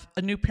have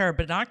a new pair of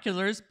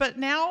binoculars, but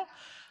now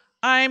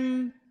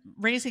I'm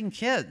raising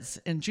kids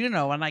in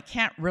Juneau, and I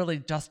can't really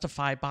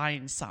justify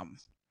buying some.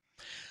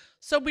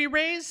 So we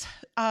raise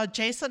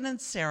Jason and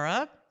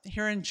Sarah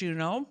here in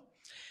Juneau,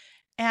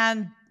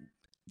 and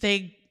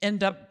they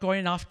end up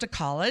going off to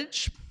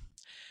college.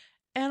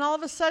 And all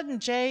of a sudden,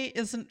 Jay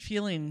isn't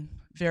feeling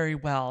very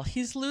well.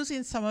 He's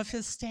losing some of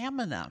his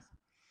stamina.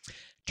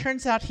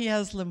 Turns out he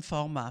has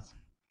lymphoma.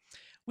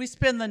 We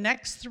spend the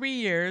next 3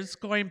 years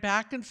going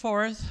back and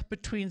forth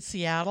between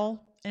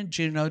Seattle and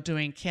Juneau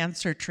doing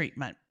cancer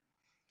treatment.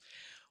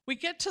 We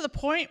get to the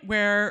point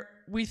where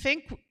we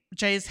think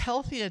Jay's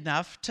healthy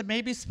enough to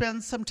maybe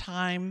spend some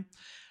time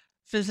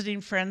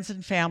visiting friends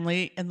and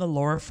family in the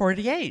lower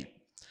 48.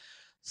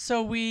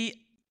 So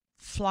we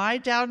fly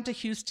down to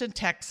Houston,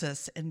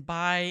 Texas, and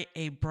buy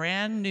a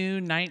brand new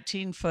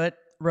 19-foot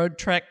Road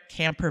Trek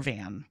camper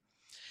van.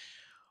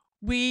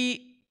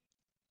 We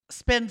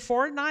spend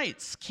 4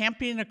 nights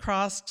camping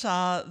across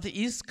the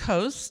East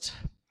Coast.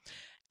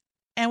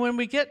 And when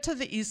we get to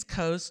the East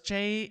Coast,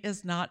 Jay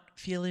is not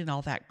feeling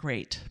all that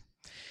great.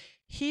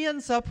 He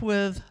ends up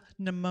with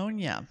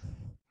pneumonia.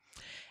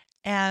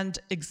 And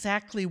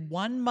exactly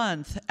 1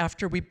 month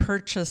after we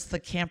purchase the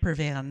camper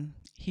van,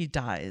 he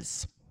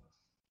dies.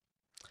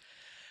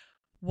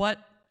 What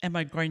am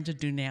I going to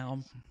do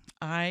now?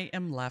 I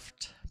am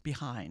left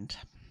behind.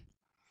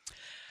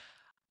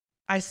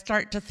 I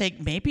start to think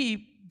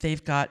maybe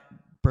they've got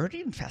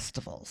birding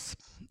festivals.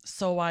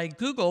 So I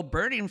Google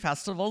birding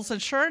festivals,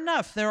 and sure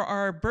enough, there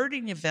are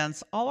birding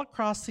events all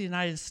across the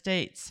United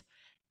States.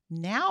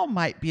 Now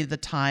might be the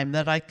time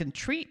that I can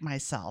treat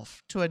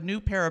myself to a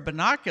new pair of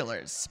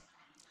binoculars.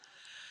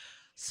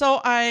 So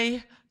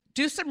I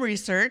do some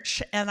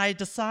research, and I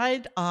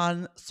decide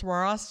on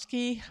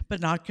Swarovski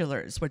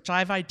binoculars, which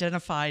I've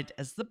identified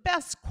as the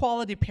best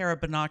quality pair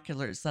of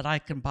binoculars that I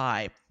can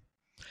buy.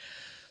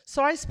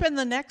 So I spend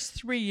the next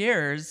 3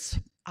 years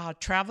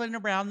traveling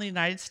around the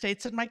United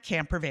States in my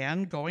camper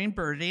van, going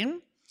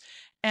birding.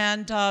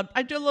 And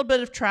I do a little bit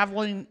of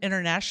traveling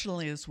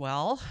internationally as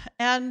well,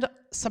 and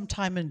some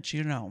time in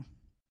Juneau.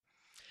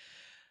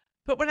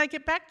 But when I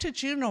get back to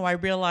Juneau, I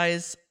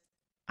realize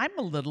I'm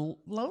a little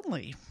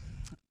lonely.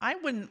 I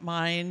wouldn't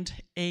mind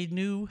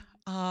to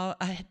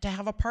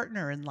have a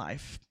partner in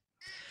life.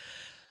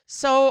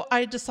 So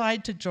I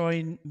decide to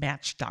join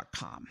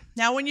Match.com.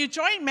 Now, when you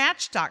join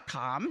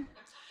Match.com,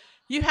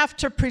 you have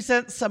to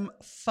present some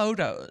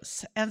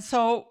photos. And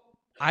so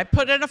I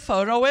put in a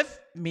photo with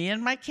me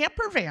in my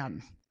camper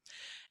van.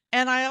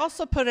 And I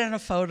also put in a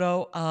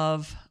photo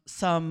of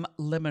some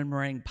lemon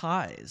meringue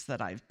pies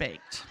that I've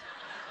baked.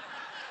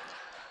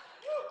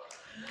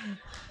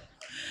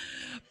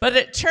 But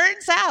it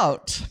turns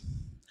out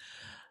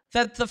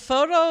that the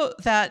photo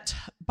that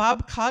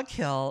Bob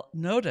Coghill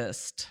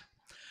noticed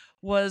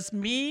was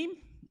me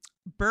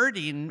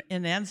birding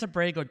in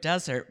Anza-Borrego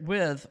Desert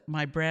with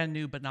my brand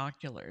new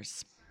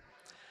binoculars.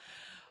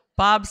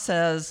 Bob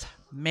says,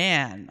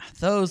 "Man,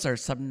 those are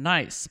some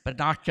nice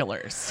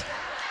binoculars."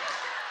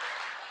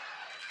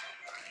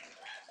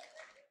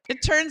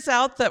 It turns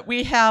out that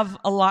we have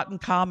a lot in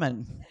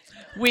common.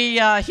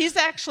 He's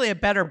actually a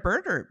better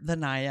birder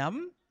than I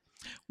am.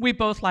 We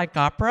both like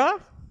opera.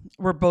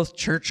 We're both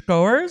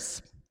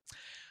churchgoers.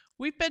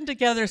 We've been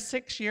together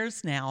 6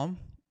 years now,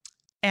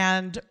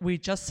 and we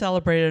just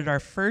celebrated our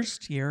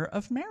first year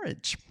of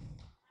marriage.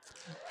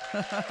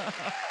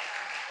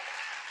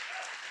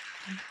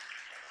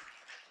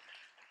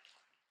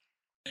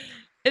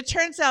 It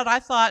turns out I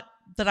thought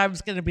that I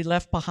was going to be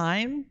left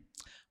behind,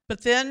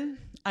 but then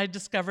I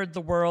discovered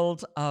the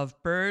world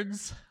of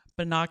birds,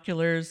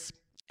 binoculars,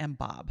 and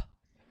Bob.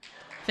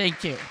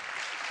 Thank you.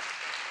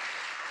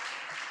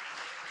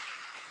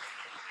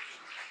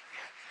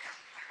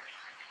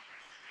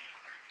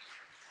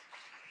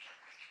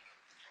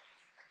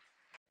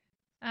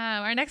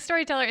 Our next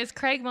storyteller is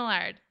Craig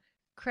Millard.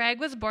 Craig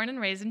was born and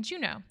raised in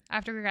Juneau.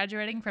 After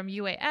graduating from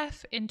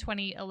UAF in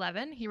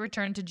 2011, he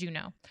returned to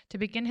Juneau to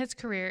begin his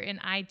career in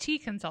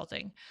IT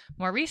consulting.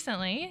 More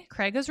recently,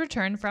 Craig has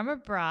returned from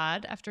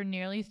abroad after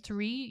nearly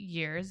 3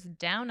 years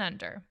down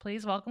under.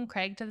 Please welcome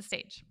Craig to the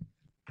stage.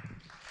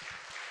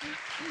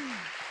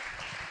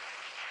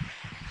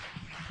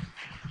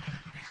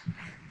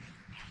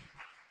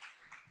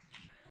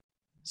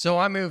 So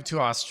I moved to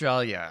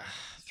Australia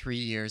 3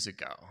 years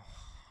ago.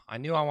 I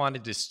knew I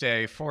wanted to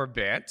stay for a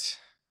bit,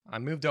 I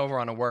moved over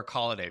on a work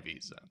holiday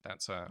visa.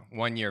 That's a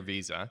 1-year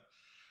visa.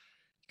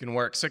 You can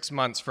work 6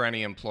 months for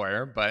any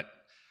employer, but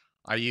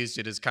I used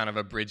it as kind of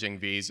a bridging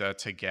visa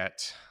to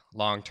get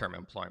long-term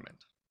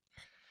employment.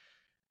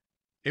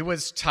 It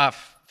was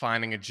tough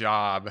finding a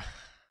job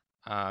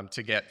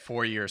to get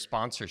 4-year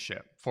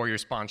sponsorship. 4-year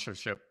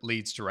sponsorship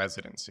leads to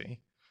residency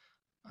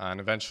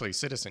and eventually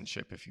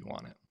citizenship if you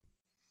want it.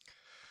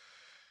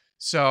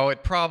 So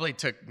it probably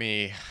took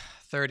me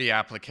 30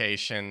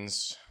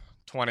 applications,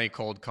 20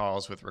 cold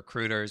calls with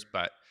recruiters,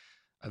 but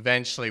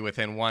eventually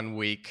within 1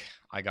 week,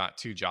 I got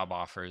 2 job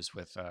offers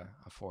with a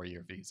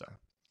 4-year visa.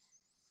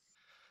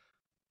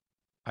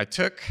 I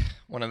took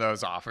one of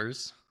those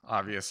offers,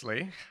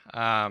 obviously,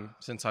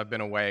 since I've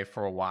been away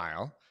for a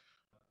while.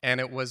 And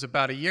it was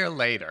about a year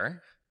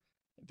later,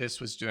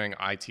 this was doing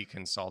IT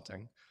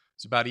consulting,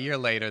 it's about a year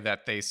later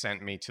that they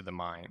sent me to the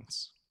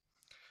mines.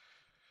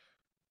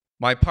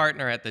 My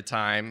partner at the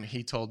time,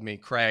 he told me,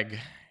 Craig,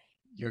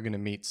 you're going to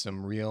meet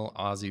some real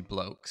Aussie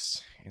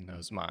blokes in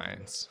those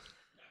mines,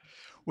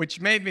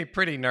 which made me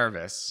pretty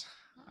nervous.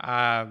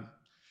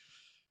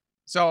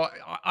 So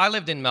I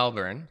lived in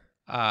Melbourne,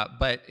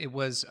 but it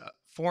was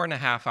a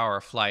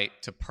 4.5-hour flight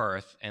to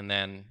Perth and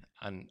then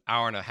an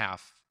 1.5-hour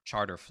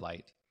charter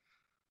flight.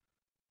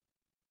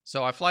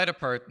 So I fly to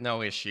Perth,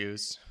 no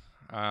issues.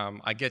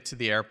 I get to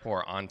the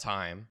airport on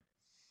time,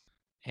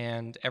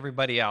 and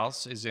everybody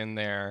else is in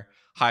their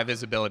high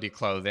visibility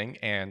clothing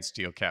and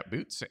steel cap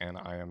boots, and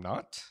I am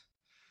not.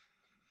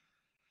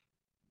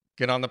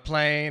 Get on the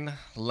plane,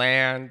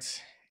 land,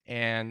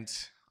 and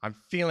I'm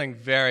feeling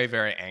very,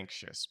 very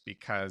anxious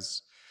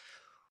because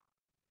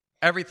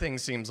everything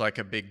seems like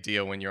a big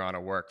deal when you're on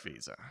a work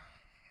visa.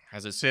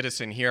 As a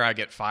citizen here, I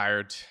get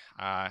fired.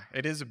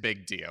 It is a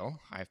big deal.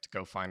 I have to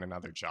go find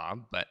another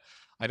job, but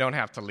I don't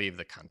have to leave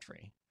the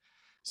country.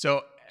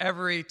 So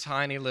every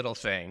tiny little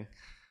thing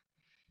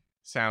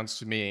sounds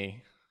to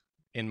me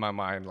in my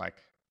mind like,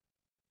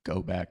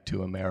 go back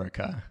to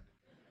America.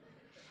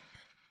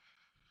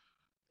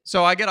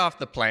 So I get off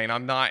the plane.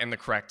 I'm not in the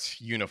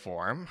correct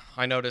uniform.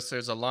 I notice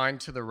there's a line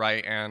to the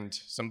right and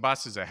some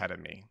buses ahead of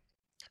me.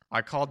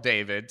 I call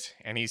David,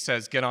 and he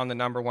says, get on the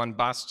number 1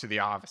 bus to the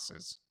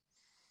offices.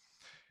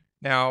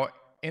 Now,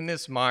 in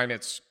this mine,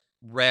 it's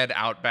red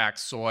outback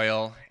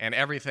soil, and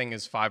everything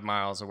is 5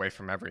 miles away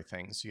from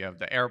everything. So you have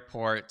the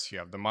airport, you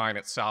have the mine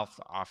itself,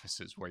 the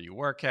offices where you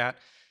work at,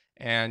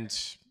 and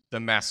the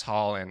mess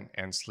hall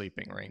and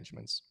sleeping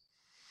arrangements.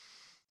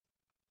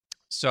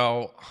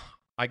 So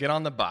I get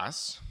on the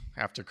bus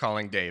after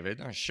calling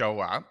David. I show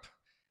up,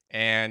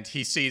 and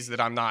he sees that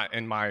I'm not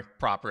in my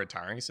proper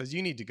attire. He says,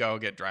 you need to go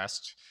get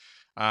dressed.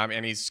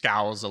 And he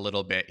scowls a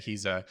little bit.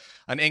 He's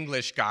an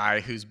English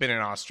guy who's been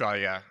in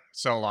Australia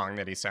so long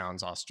that he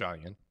sounds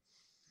Australian.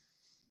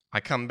 I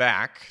come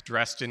back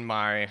dressed in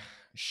my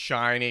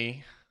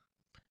shiny,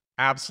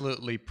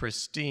 absolutely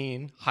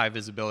pristine, high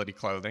visibility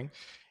clothing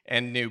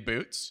and new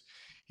boots.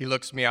 He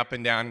looks me up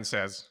and down and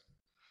says,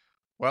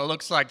 well, it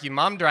looks like your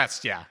mom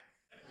dressed ya.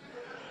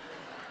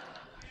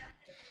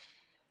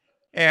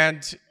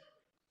 And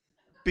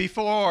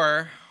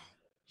before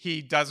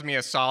he does me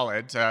a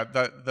solid,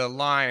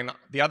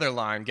 the other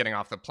line getting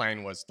off the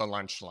plane was the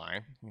lunch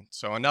line.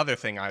 So another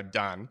thing I'd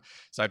done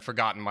is I'd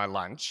forgotten my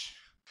lunch.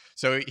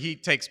 So he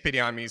takes pity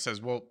on me. He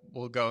says,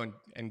 we'll go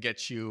and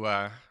get you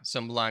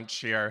some lunch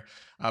here,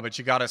 but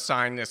you got to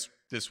sign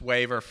this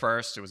waiver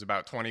first. It was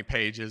about 20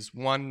 pages.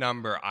 One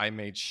number I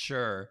made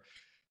sure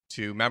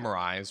to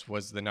memorize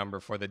was the number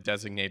for the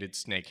designated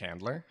snake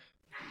handler.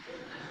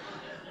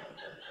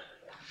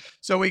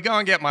 So we go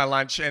and get my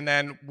lunch, and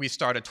then we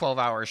start a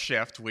 12-hour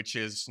shift, which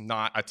is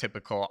not a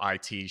typical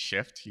IT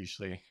shift,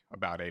 usually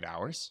about 8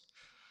 hours.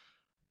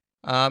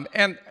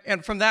 And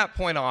from that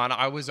point on,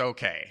 I was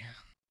okay.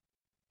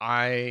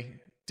 I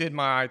did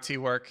my IT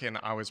work, and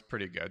I was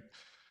pretty good.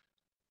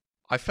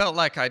 I felt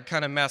like I'd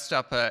kind of messed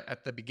up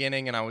at the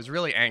beginning, and I was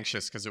really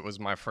anxious because it was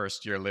my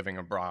first year living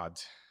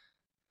abroad.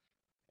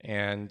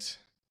 And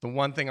the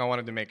one thing I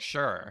wanted to make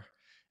sure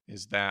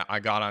is that I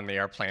got on the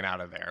airplane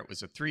out of there. It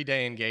was a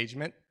 3-day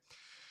engagement.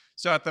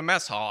 So at the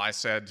mess hall, I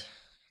said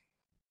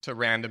to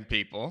random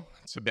people,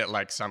 it's a bit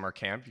like summer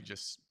camp. You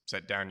just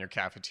set down your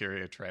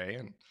cafeteria tray.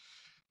 And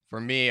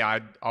for me,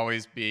 I'd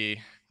always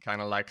be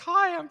kind of like,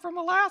 hi, I'm from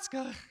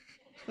Alaska.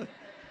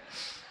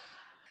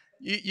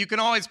 You can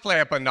always play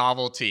up a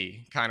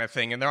novelty kind of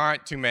thing, and there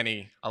aren't too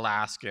many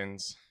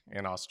Alaskans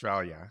in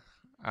Australia.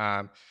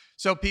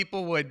 So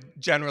people would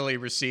generally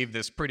receive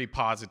this pretty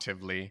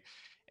positively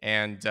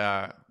and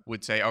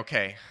would say,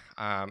 okay,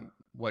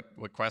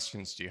 what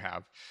questions do you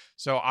have?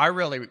 So I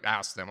really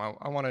asked them,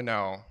 I want to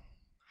know,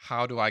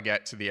 how do I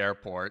get to the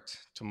airport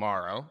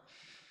tomorrow?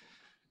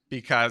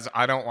 Because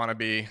I don't want to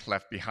be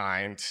left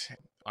behind.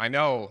 I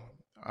know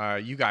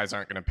you guys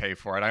aren't going to pay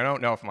for it. I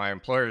don't know if my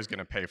employer is going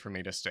to pay for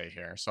me to stay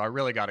here. So I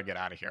really got to get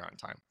out of here on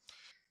time.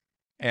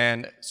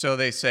 And so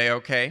they say,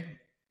 okay,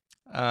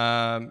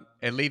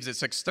 it leaves at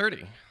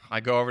 6:30.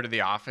 I go over to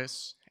the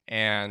office,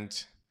 and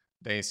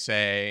they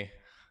say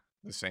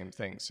the same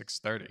thing,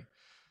 6:30.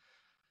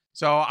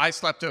 So I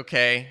slept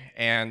okay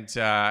and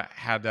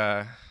had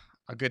a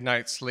good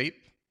night's sleep.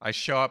 I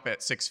show up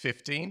at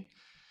 6:15,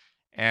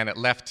 and it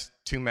left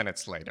 2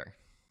 minutes later.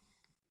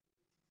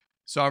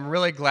 So I'm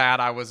really glad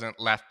I wasn't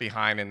left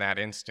behind in that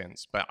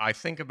instance. But I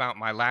think about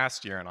my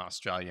last year in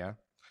Australia.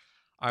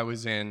 I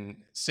was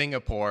in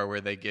Singapore,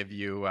 where they give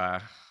you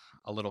a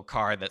little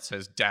card that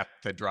says "Death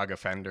to Drug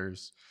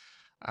Offenders"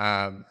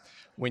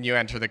 when you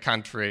enter the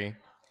country.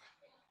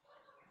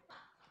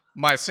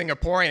 My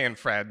Singaporean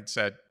friend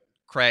said,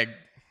 "Craig,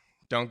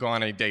 don't go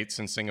on any dates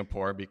in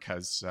Singapore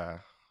because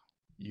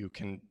you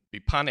can be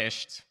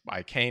punished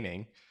by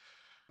caning."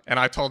 And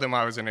I told him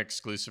I was in an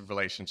exclusive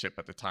relationship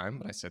at the time,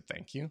 but I said,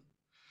 "Thank you."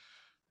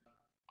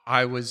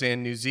 I was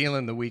in New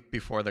Zealand the week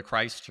before the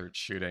Christchurch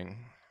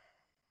shooting.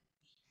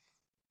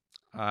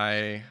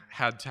 I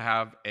had to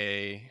have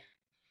a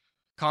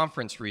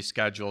conference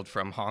rescheduled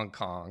from Hong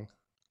Kong,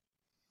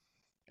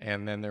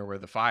 and then there were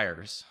the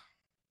fires.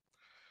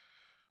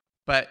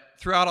 But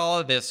throughout all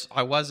of this,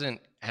 I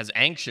wasn't as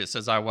anxious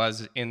as I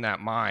was in that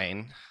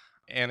mine,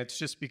 and it's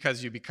just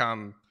because you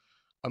become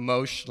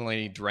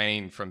emotionally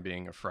drained from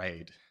being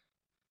afraid.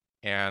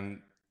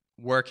 And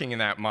working in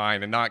that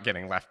mine and not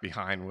getting left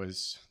behind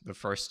was the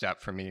first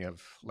step for me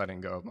of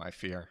letting go of my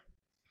fear.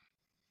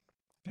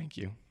 Thank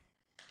you.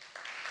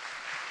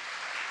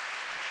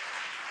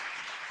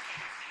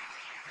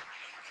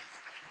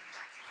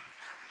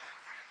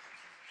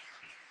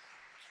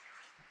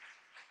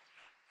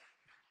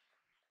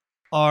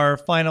 Our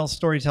final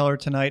storyteller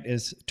tonight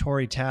is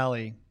Tori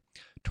Talley.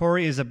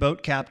 Tori is a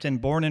boat captain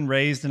born and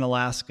raised in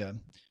Alaska.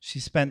 She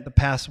spent the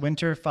past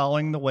winter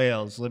following the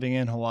whales, living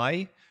in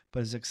Hawaii, but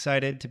is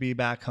excited to be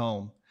back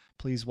home.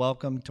 Please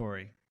welcome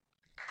Tori.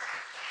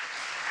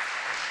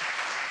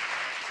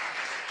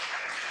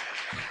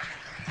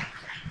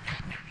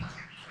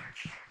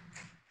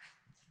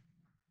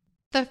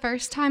 The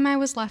first time I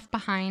was left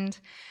behind,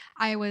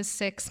 I was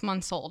 6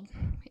 months old.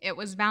 It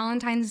was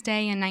Valentine's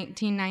Day in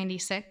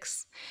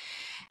 1996,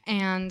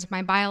 and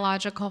my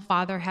biological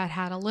father had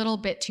had a little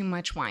bit too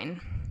much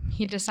wine.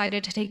 He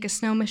decided to take a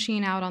snow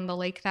machine out on the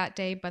lake that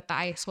day, but the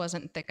ice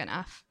wasn't thick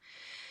enough.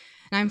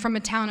 And I'm from a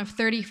town of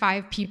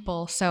 35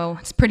 people, so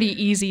it's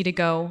pretty easy to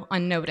go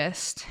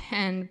unnoticed,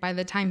 and by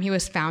the time he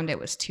was found, it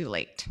was too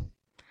late.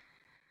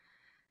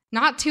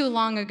 Not too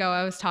long ago,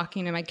 I was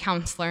talking to my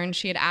counselor, and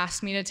she had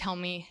asked me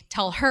to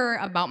tell her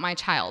about my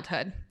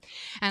childhood.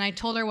 And I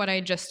told her what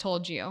I just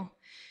told you.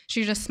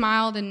 She just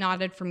smiled and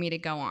nodded for me to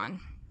go on.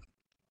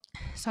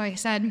 So I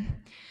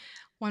said,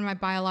 when my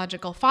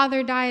biological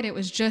father died, it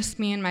was just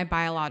me and my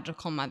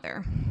biological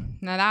mother.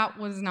 Now that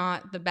was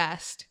not the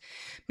best,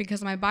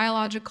 because my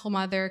biological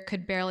mother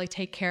could barely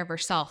take care of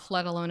herself,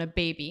 let alone a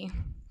baby,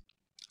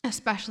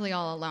 especially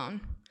all alone.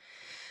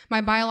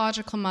 My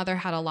biological mother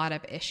had a lot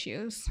of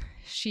issues.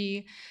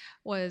 She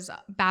was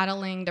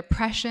battling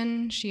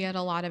depression. She had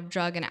a lot of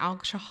drug and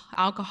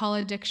alcohol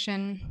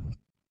addiction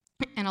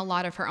and a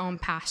lot of her own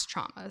past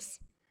traumas.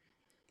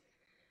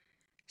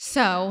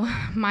 So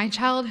my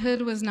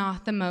childhood was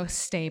not the most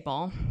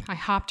stable. I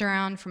hopped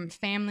around from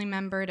family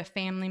member to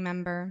family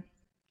member,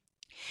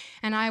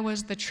 and I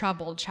was the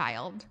troubled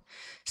child.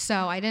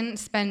 So I didn't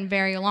spend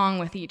very long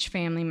with each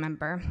family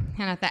member.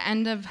 And at the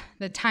end of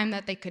the time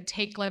that they could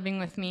take living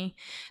with me,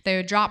 they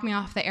would drop me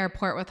off the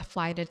airport with a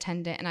flight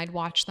attendant, and I'd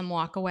watch them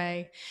walk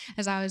away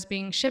as I was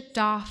being shipped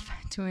off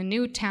to a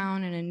new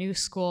town and a new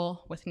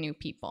school with new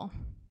people.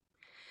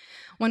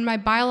 When my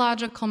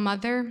biological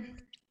mother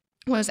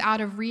was out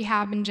of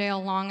rehab and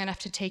jail long enough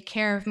to take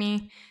care of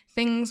me,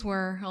 things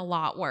were a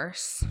lot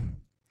worse.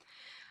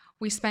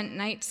 We spent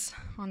nights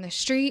on the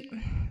street,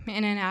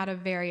 in and out of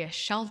various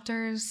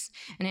shelters,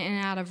 and in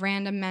and out of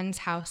random men's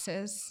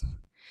houses.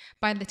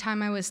 By the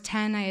time I was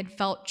 10, I had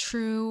felt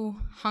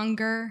true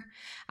hunger.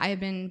 I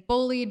had been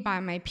bullied by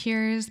my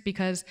peers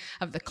because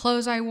of the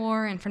clothes I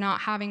wore and for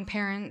not having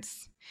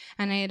parents.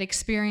 And I had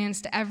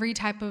experienced every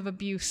type of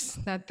abuse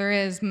that there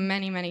is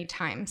many, many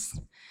times.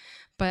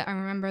 But I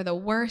remember the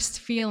worst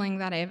feeling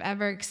that I've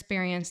ever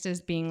experienced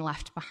is being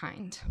left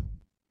behind.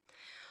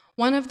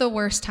 One of the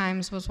worst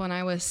times was when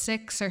I was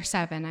 6 or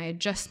 7. I had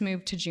just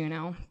moved to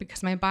Juneau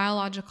because my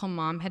biological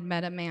mom had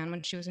met a man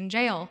when she was in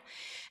jail,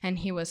 and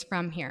he was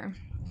from here.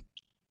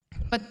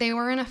 But they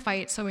were in a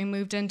fight, so we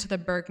moved into the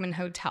Bergman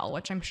Hotel,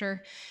 which I'm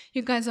sure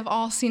you guys have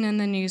all seen in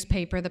the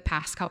newspaper the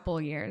past couple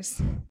of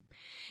years.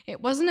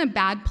 It wasn't a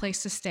bad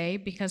place to stay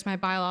because my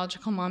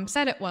biological mom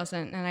said it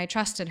wasn't, and I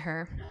trusted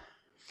her.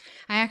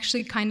 I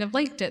actually kind of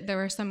liked it. There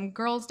were some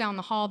girls down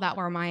the hall that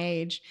were my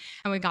age,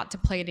 and we got to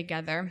play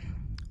together.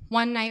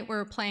 One night we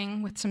were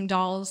playing with some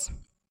dolls,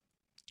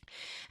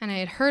 and I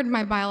had heard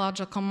my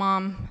biological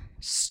mom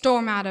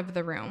storm out of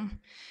the room.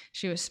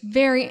 She was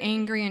very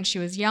angry, and she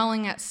was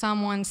yelling at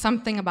someone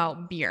something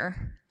about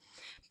beer.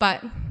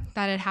 But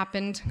that had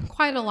happened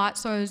quite a lot,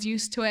 so I was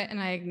used to it, and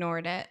I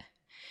ignored it.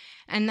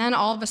 And then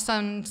all of a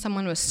sudden,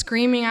 someone was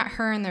screaming at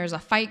her, and there was a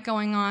fight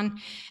going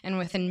on, and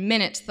within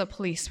minutes, the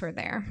police were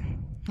there.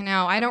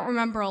 Now, I don't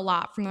remember a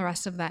lot from the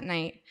rest of that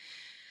night.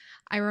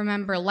 I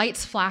remember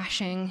lights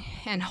flashing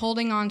and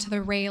holding onto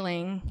the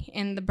railing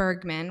in the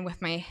Bergman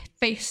with my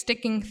face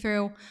sticking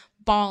through,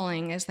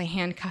 bawling as they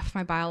handcuffed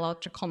my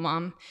biological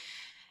mom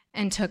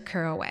and took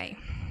her away.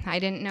 I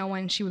didn't know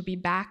when she would be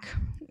back,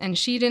 and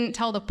she didn't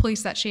tell the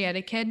police that she had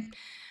a kid,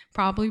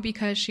 probably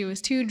because she was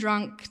too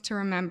drunk to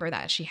remember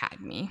that she had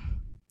me.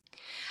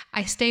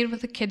 I stayed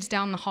with the kids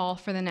down the hall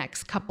for the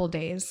next couple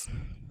days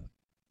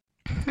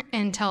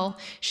until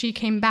she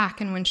came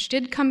back, and when she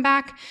did come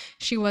back,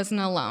 she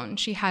wasn't alone.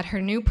 She had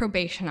her new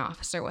probation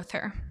officer with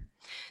her.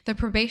 The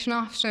probation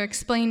officer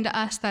explained to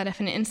us that if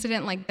an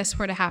incident like this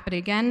were to happen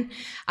again,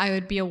 I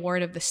would be a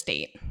ward of the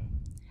state.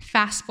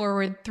 Fast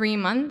forward 3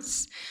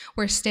 months,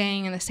 we're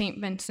staying in the St.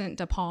 Vincent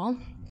de Paul,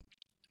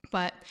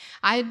 but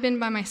I had been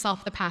by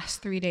myself the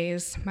past 3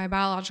 days. My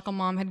biological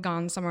mom had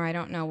gone somewhere, I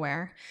don't know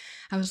where.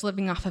 I was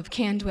living off of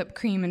canned whipped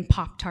cream and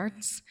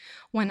Pop-Tarts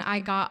when I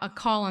got a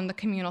call on the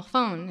communal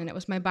phone, and it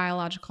was my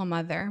biological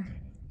mother.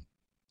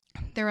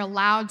 There were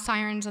loud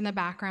sirens in the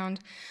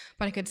background,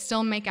 but I could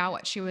still make out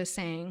what she was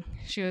saying.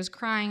 She was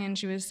crying, and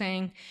she was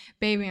saying,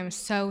 "Baby, I'm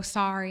so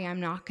sorry.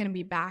 I'm not going to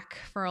be back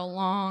for a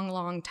long,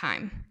 long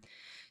time.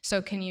 So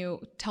can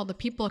you tell the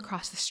people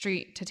across the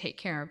street to take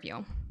care of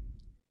you?"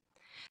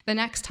 The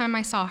next time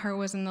I saw her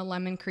was in the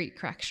Lemon Creek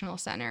Correctional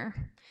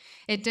Center.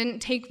 It didn't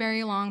take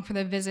very long for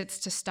the visits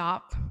to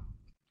stop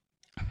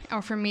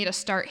or for me to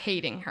start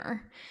hating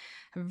her.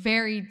 A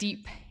very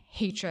deep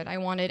hatred. I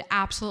wanted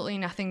absolutely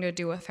nothing to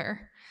do with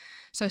her.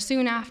 So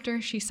soon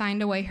after, she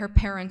signed away her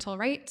parental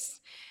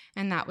rights,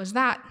 and that was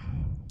that.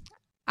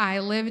 I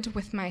lived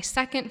with my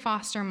second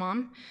foster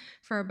mom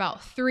for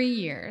about 3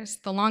 years,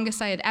 the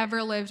longest I had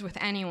ever lived with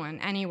anyone,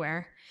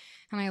 anywhere,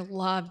 and I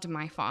loved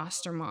my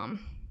foster mom.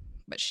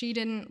 But she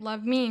didn't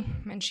love me,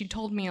 and she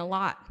told me a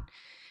lot.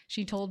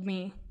 She told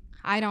me,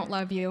 "I don't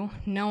love you,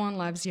 no one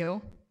loves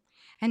you,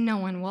 and no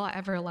one will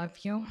ever love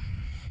you."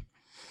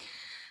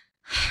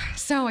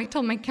 So I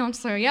told my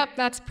counselor, "Yep,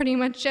 that's pretty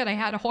much it. I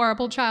had a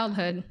horrible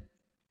childhood."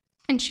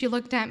 And she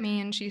looked at me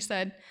and she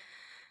said,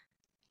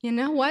 "You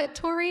know what,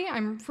 Tori?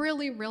 I'm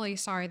really, really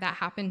sorry that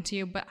happened to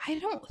you, but I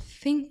don't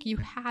think you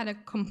had a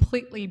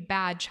completely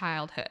bad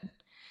childhood."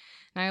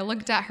 And I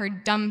looked at her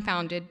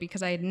dumbfounded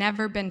because I had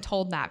never been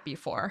told that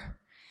before.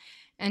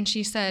 And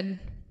she said,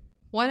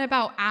 "What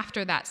about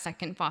after that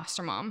second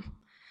foster mom?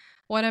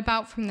 What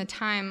about from the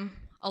time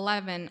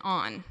 11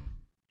 on?"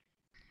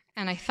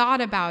 And I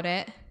thought about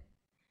it,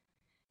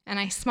 and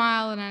I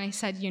smiled, and I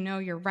said, "You know,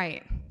 you're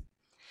right."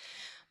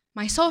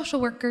 My social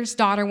worker's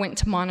daughter went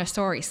to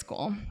Montessori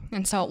school,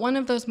 and so at one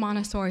of those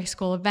Montessori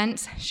school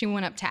events, she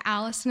went up to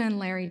Allison and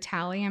Larry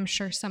Talley. I'm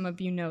sure some of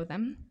you know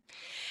them.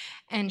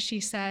 And she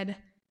said,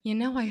 "You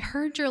know, I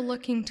heard you're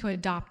looking to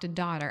adopt a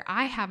daughter.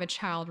 I have a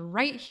child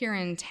right here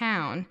in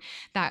town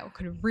that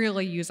could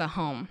really use a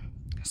home."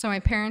 So my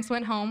parents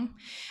went home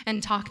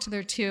and talked to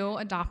their 2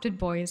 adopted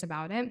boys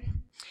about it.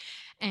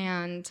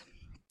 And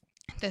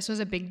this was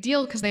a big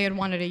deal because they had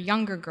wanted a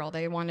younger girl.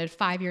 They wanted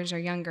 5 years or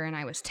younger, and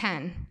I was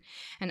 10.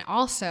 And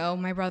also,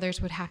 my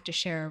brothers would have to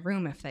share a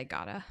room if they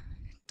got a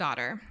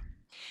daughter.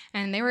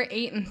 And they were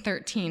 8 and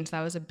 13, so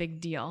that was a big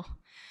deal.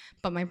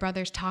 But my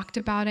brothers talked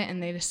about it,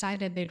 and they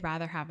decided they'd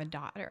rather have a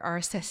daughter or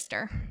a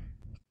sister.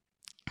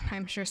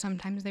 I'm sure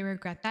sometimes they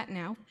regret that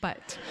now,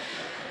 but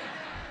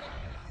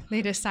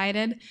they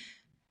decided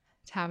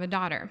to have a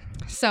daughter.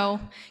 So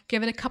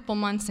give it a couple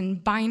months,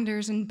 and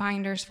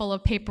binders full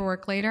of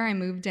paperwork later, I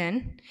moved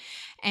in,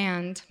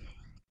 and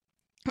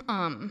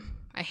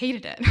I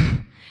hated it.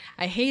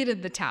 I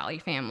hated the Talley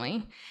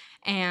family,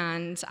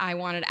 and I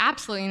wanted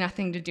absolutely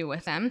nothing to do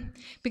with them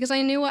because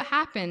I knew what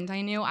happened. I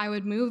knew I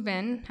would move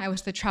in. I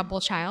was the trouble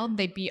child.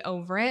 They'd be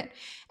over it,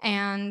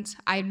 and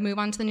I'd move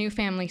on to the new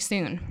family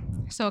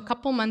soon. So a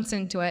couple months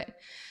into it,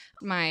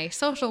 my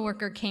social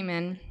worker came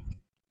in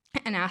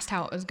and asked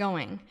how it was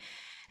going.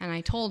 And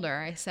I told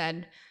her, I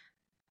said,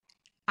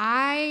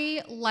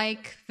 "I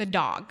like the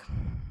dog.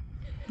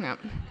 Yeah.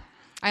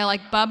 I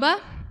like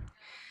Bubba.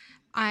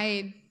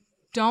 I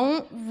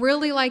don't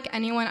really like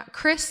anyone.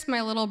 Chris,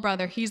 my little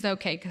brother, he's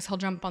okay because he'll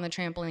jump on the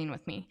trampoline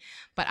with me.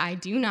 But I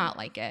do not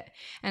like it.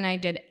 And I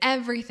did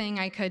everything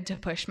I could to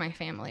push my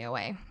family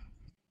away.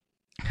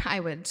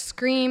 I would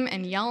scream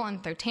and yell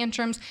and throw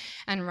tantrums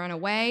and run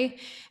away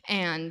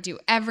and do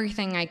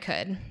everything I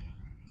could.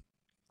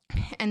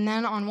 And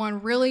then on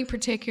one really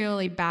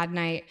particularly bad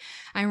night,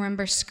 I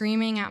remember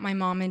screaming at my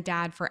mom and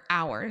dad for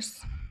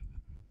hours.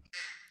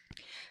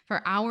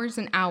 For hours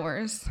and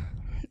hours.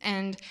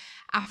 And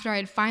after I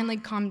had finally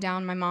calmed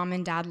down, my mom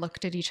and dad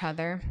looked at each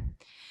other,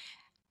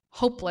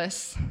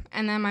 hopeless.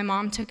 And then my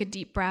mom took a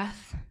deep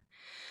breath.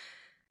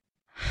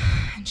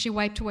 And she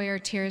wiped away her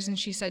tears and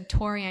she said,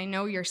 "Tori, I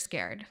know you're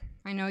scared.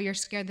 I know you're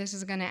scared this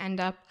is going to end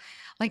up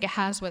like it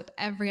has with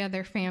every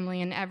other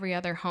family and every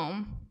other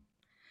home.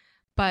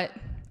 But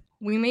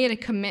we made a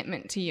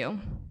commitment to you.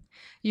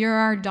 You're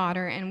our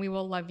daughter and we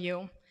will love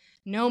you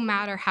no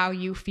matter how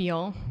you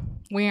feel.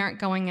 We aren't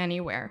going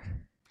anywhere."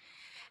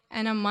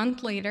 And a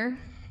month later,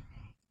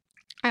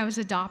 I was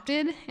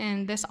adopted,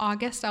 and this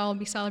August I will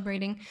be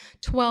celebrating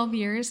 12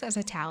 years as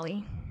a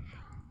Talley.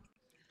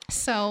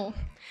 So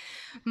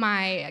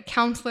my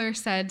counselor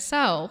said,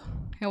 so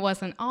it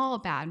wasn't all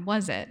bad,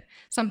 was it?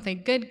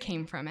 Something good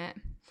came from it.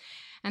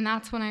 And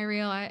that's when I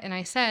realized, and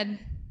I said,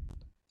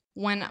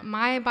 when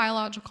my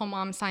biological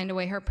mom signed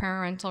away her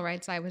parental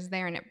rights, I was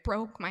there, and it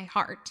broke my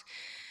heart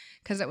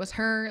because it was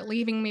her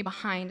leaving me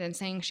behind and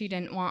saying she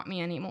didn't want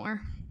me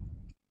anymore.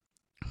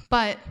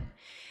 But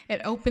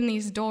it opened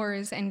these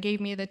doors and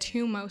gave me the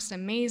two most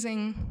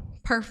amazing,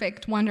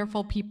 perfect,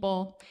 wonderful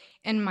people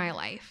in my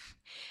life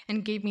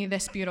and gave me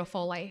this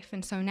beautiful life.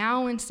 And so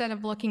now, instead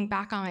of looking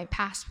back on my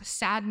past with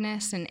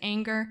sadness and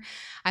anger,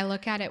 I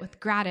look at it with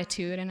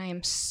gratitude, and I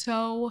am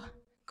so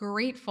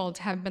grateful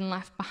to have been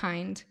left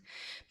behind,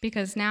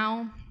 because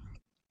now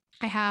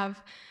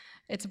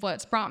it's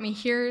what's brought me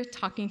here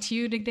talking to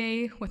you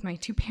today with my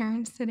two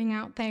parents sitting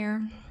out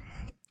there.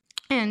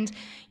 And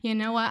you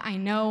know what? I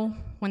know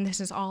when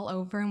this is all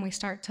over and we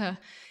start to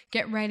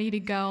get ready to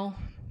go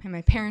and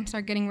my parents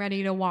are getting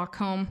ready to walk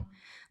home,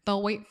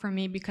 they'll wait for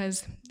me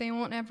because they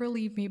won't ever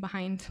leave me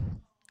behind.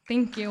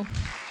 Thank you.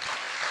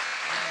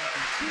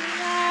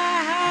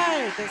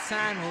 Tonight, the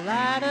sign will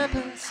light up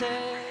and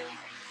say,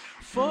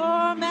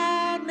 for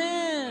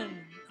madmen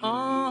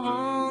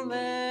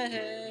only.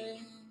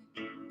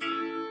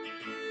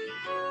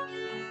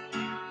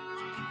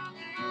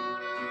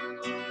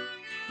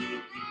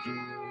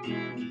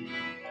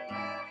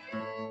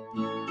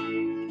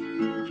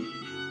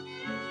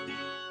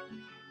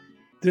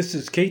 This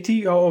is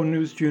KTOO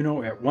News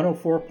Juneau at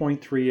 104.3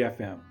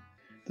 FM.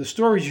 The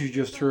stories you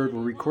just heard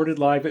were recorded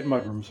live at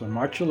Mudrooms on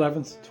March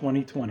 11th,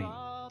 2020.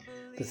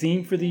 The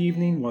theme for the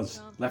evening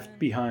was Left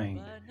Behind.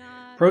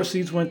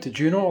 Proceeds went to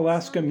Juneau,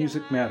 Alaska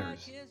Music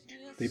Matters.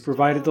 They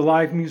provided the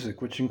live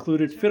music, which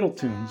included fiddle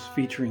tunes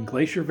featuring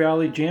Glacier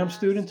Valley Jam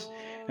students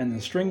and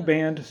the string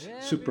band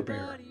Super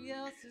Bear.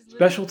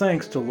 Special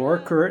thanks to Laura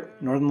Currett,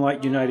 Northern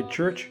Light United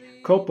Church,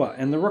 COPA,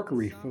 and the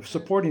Rookery for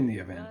supporting the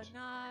event.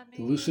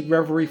 The Lucid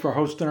Reverie for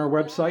hosting our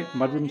website,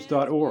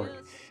 mudrooms.org,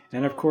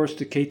 and of course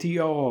to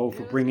KTOO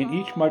for bringing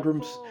each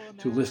Mudrooms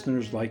to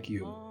listeners like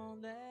you.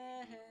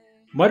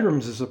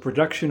 Mudrooms is a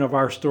production of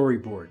Our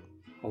Storyboard.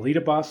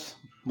 Alita Boss,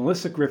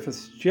 Melissa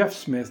Griffiths, Jeff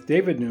Smith,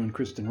 David Noon,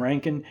 Kristen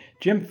Rankin,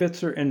 Jim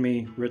Fitzer, and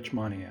me, Rich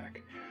Moniak.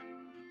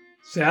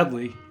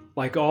 Sadly,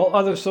 like all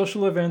other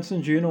social events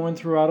in Juneau and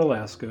throughout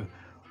Alaska,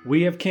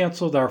 we have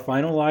canceled our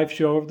final live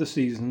show of the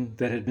season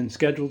that had been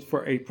scheduled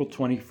for April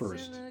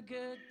 21st.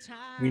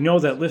 We know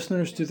that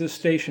listeners to this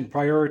station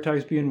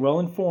prioritize being well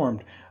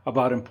informed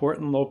about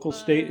important local,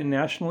 state, and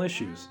national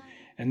issues,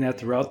 and that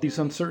throughout these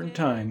uncertain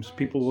times,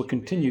 people will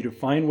continue to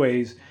find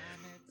ways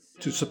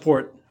to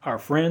support our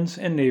friends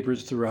and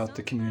neighbors throughout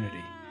the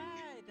community.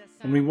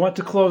 And we want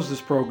to close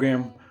this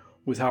program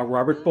with how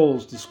Robert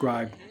Bowles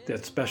described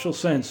that special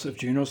sense of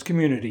Juneau's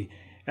community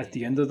at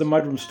the end of the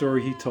Mudroom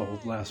story he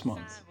told last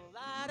month.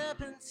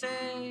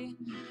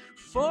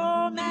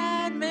 For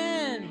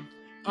madmen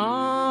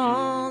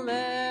only.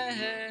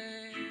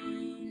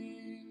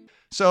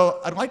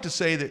 So I'd like to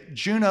say that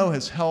Juneau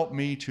has helped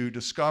me to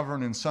discover,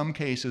 and in some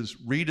cases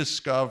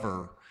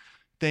rediscover,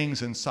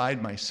 things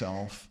inside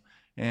myself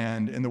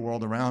and in the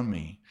world around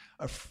me.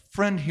 A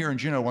friend here in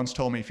Juneau once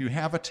told me, if you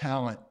have a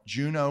talent,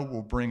 Juneau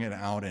will bring it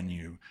out in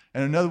you.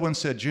 And another one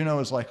said, Juneau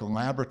is like a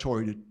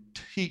laboratory to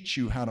teach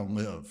you how to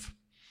live.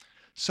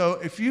 So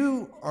if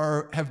you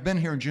have been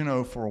here in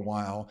Juneau for a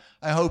while,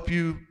 I hope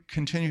you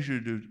continue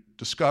to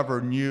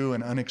discover new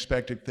and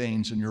unexpected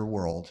things in your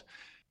world.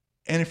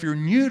 And if you're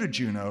new to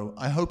Juneau,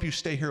 I hope you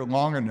stay here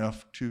long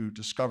enough to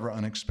discover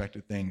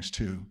unexpected things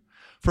too.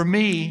 For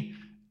me,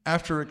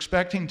 after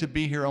expecting to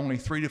be here only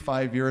 3 to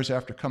 5 years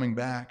after coming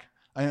back,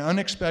 I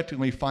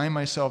unexpectedly find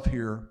myself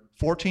here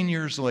 14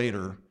 years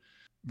later,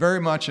 very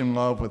much in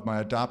love with my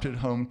adopted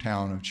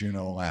hometown of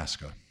Juneau,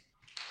 Alaska.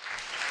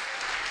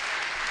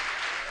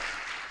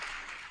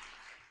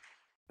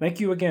 Thank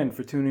you again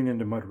for tuning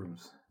into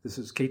Mudrooms. This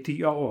is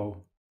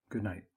KTOO. Good night.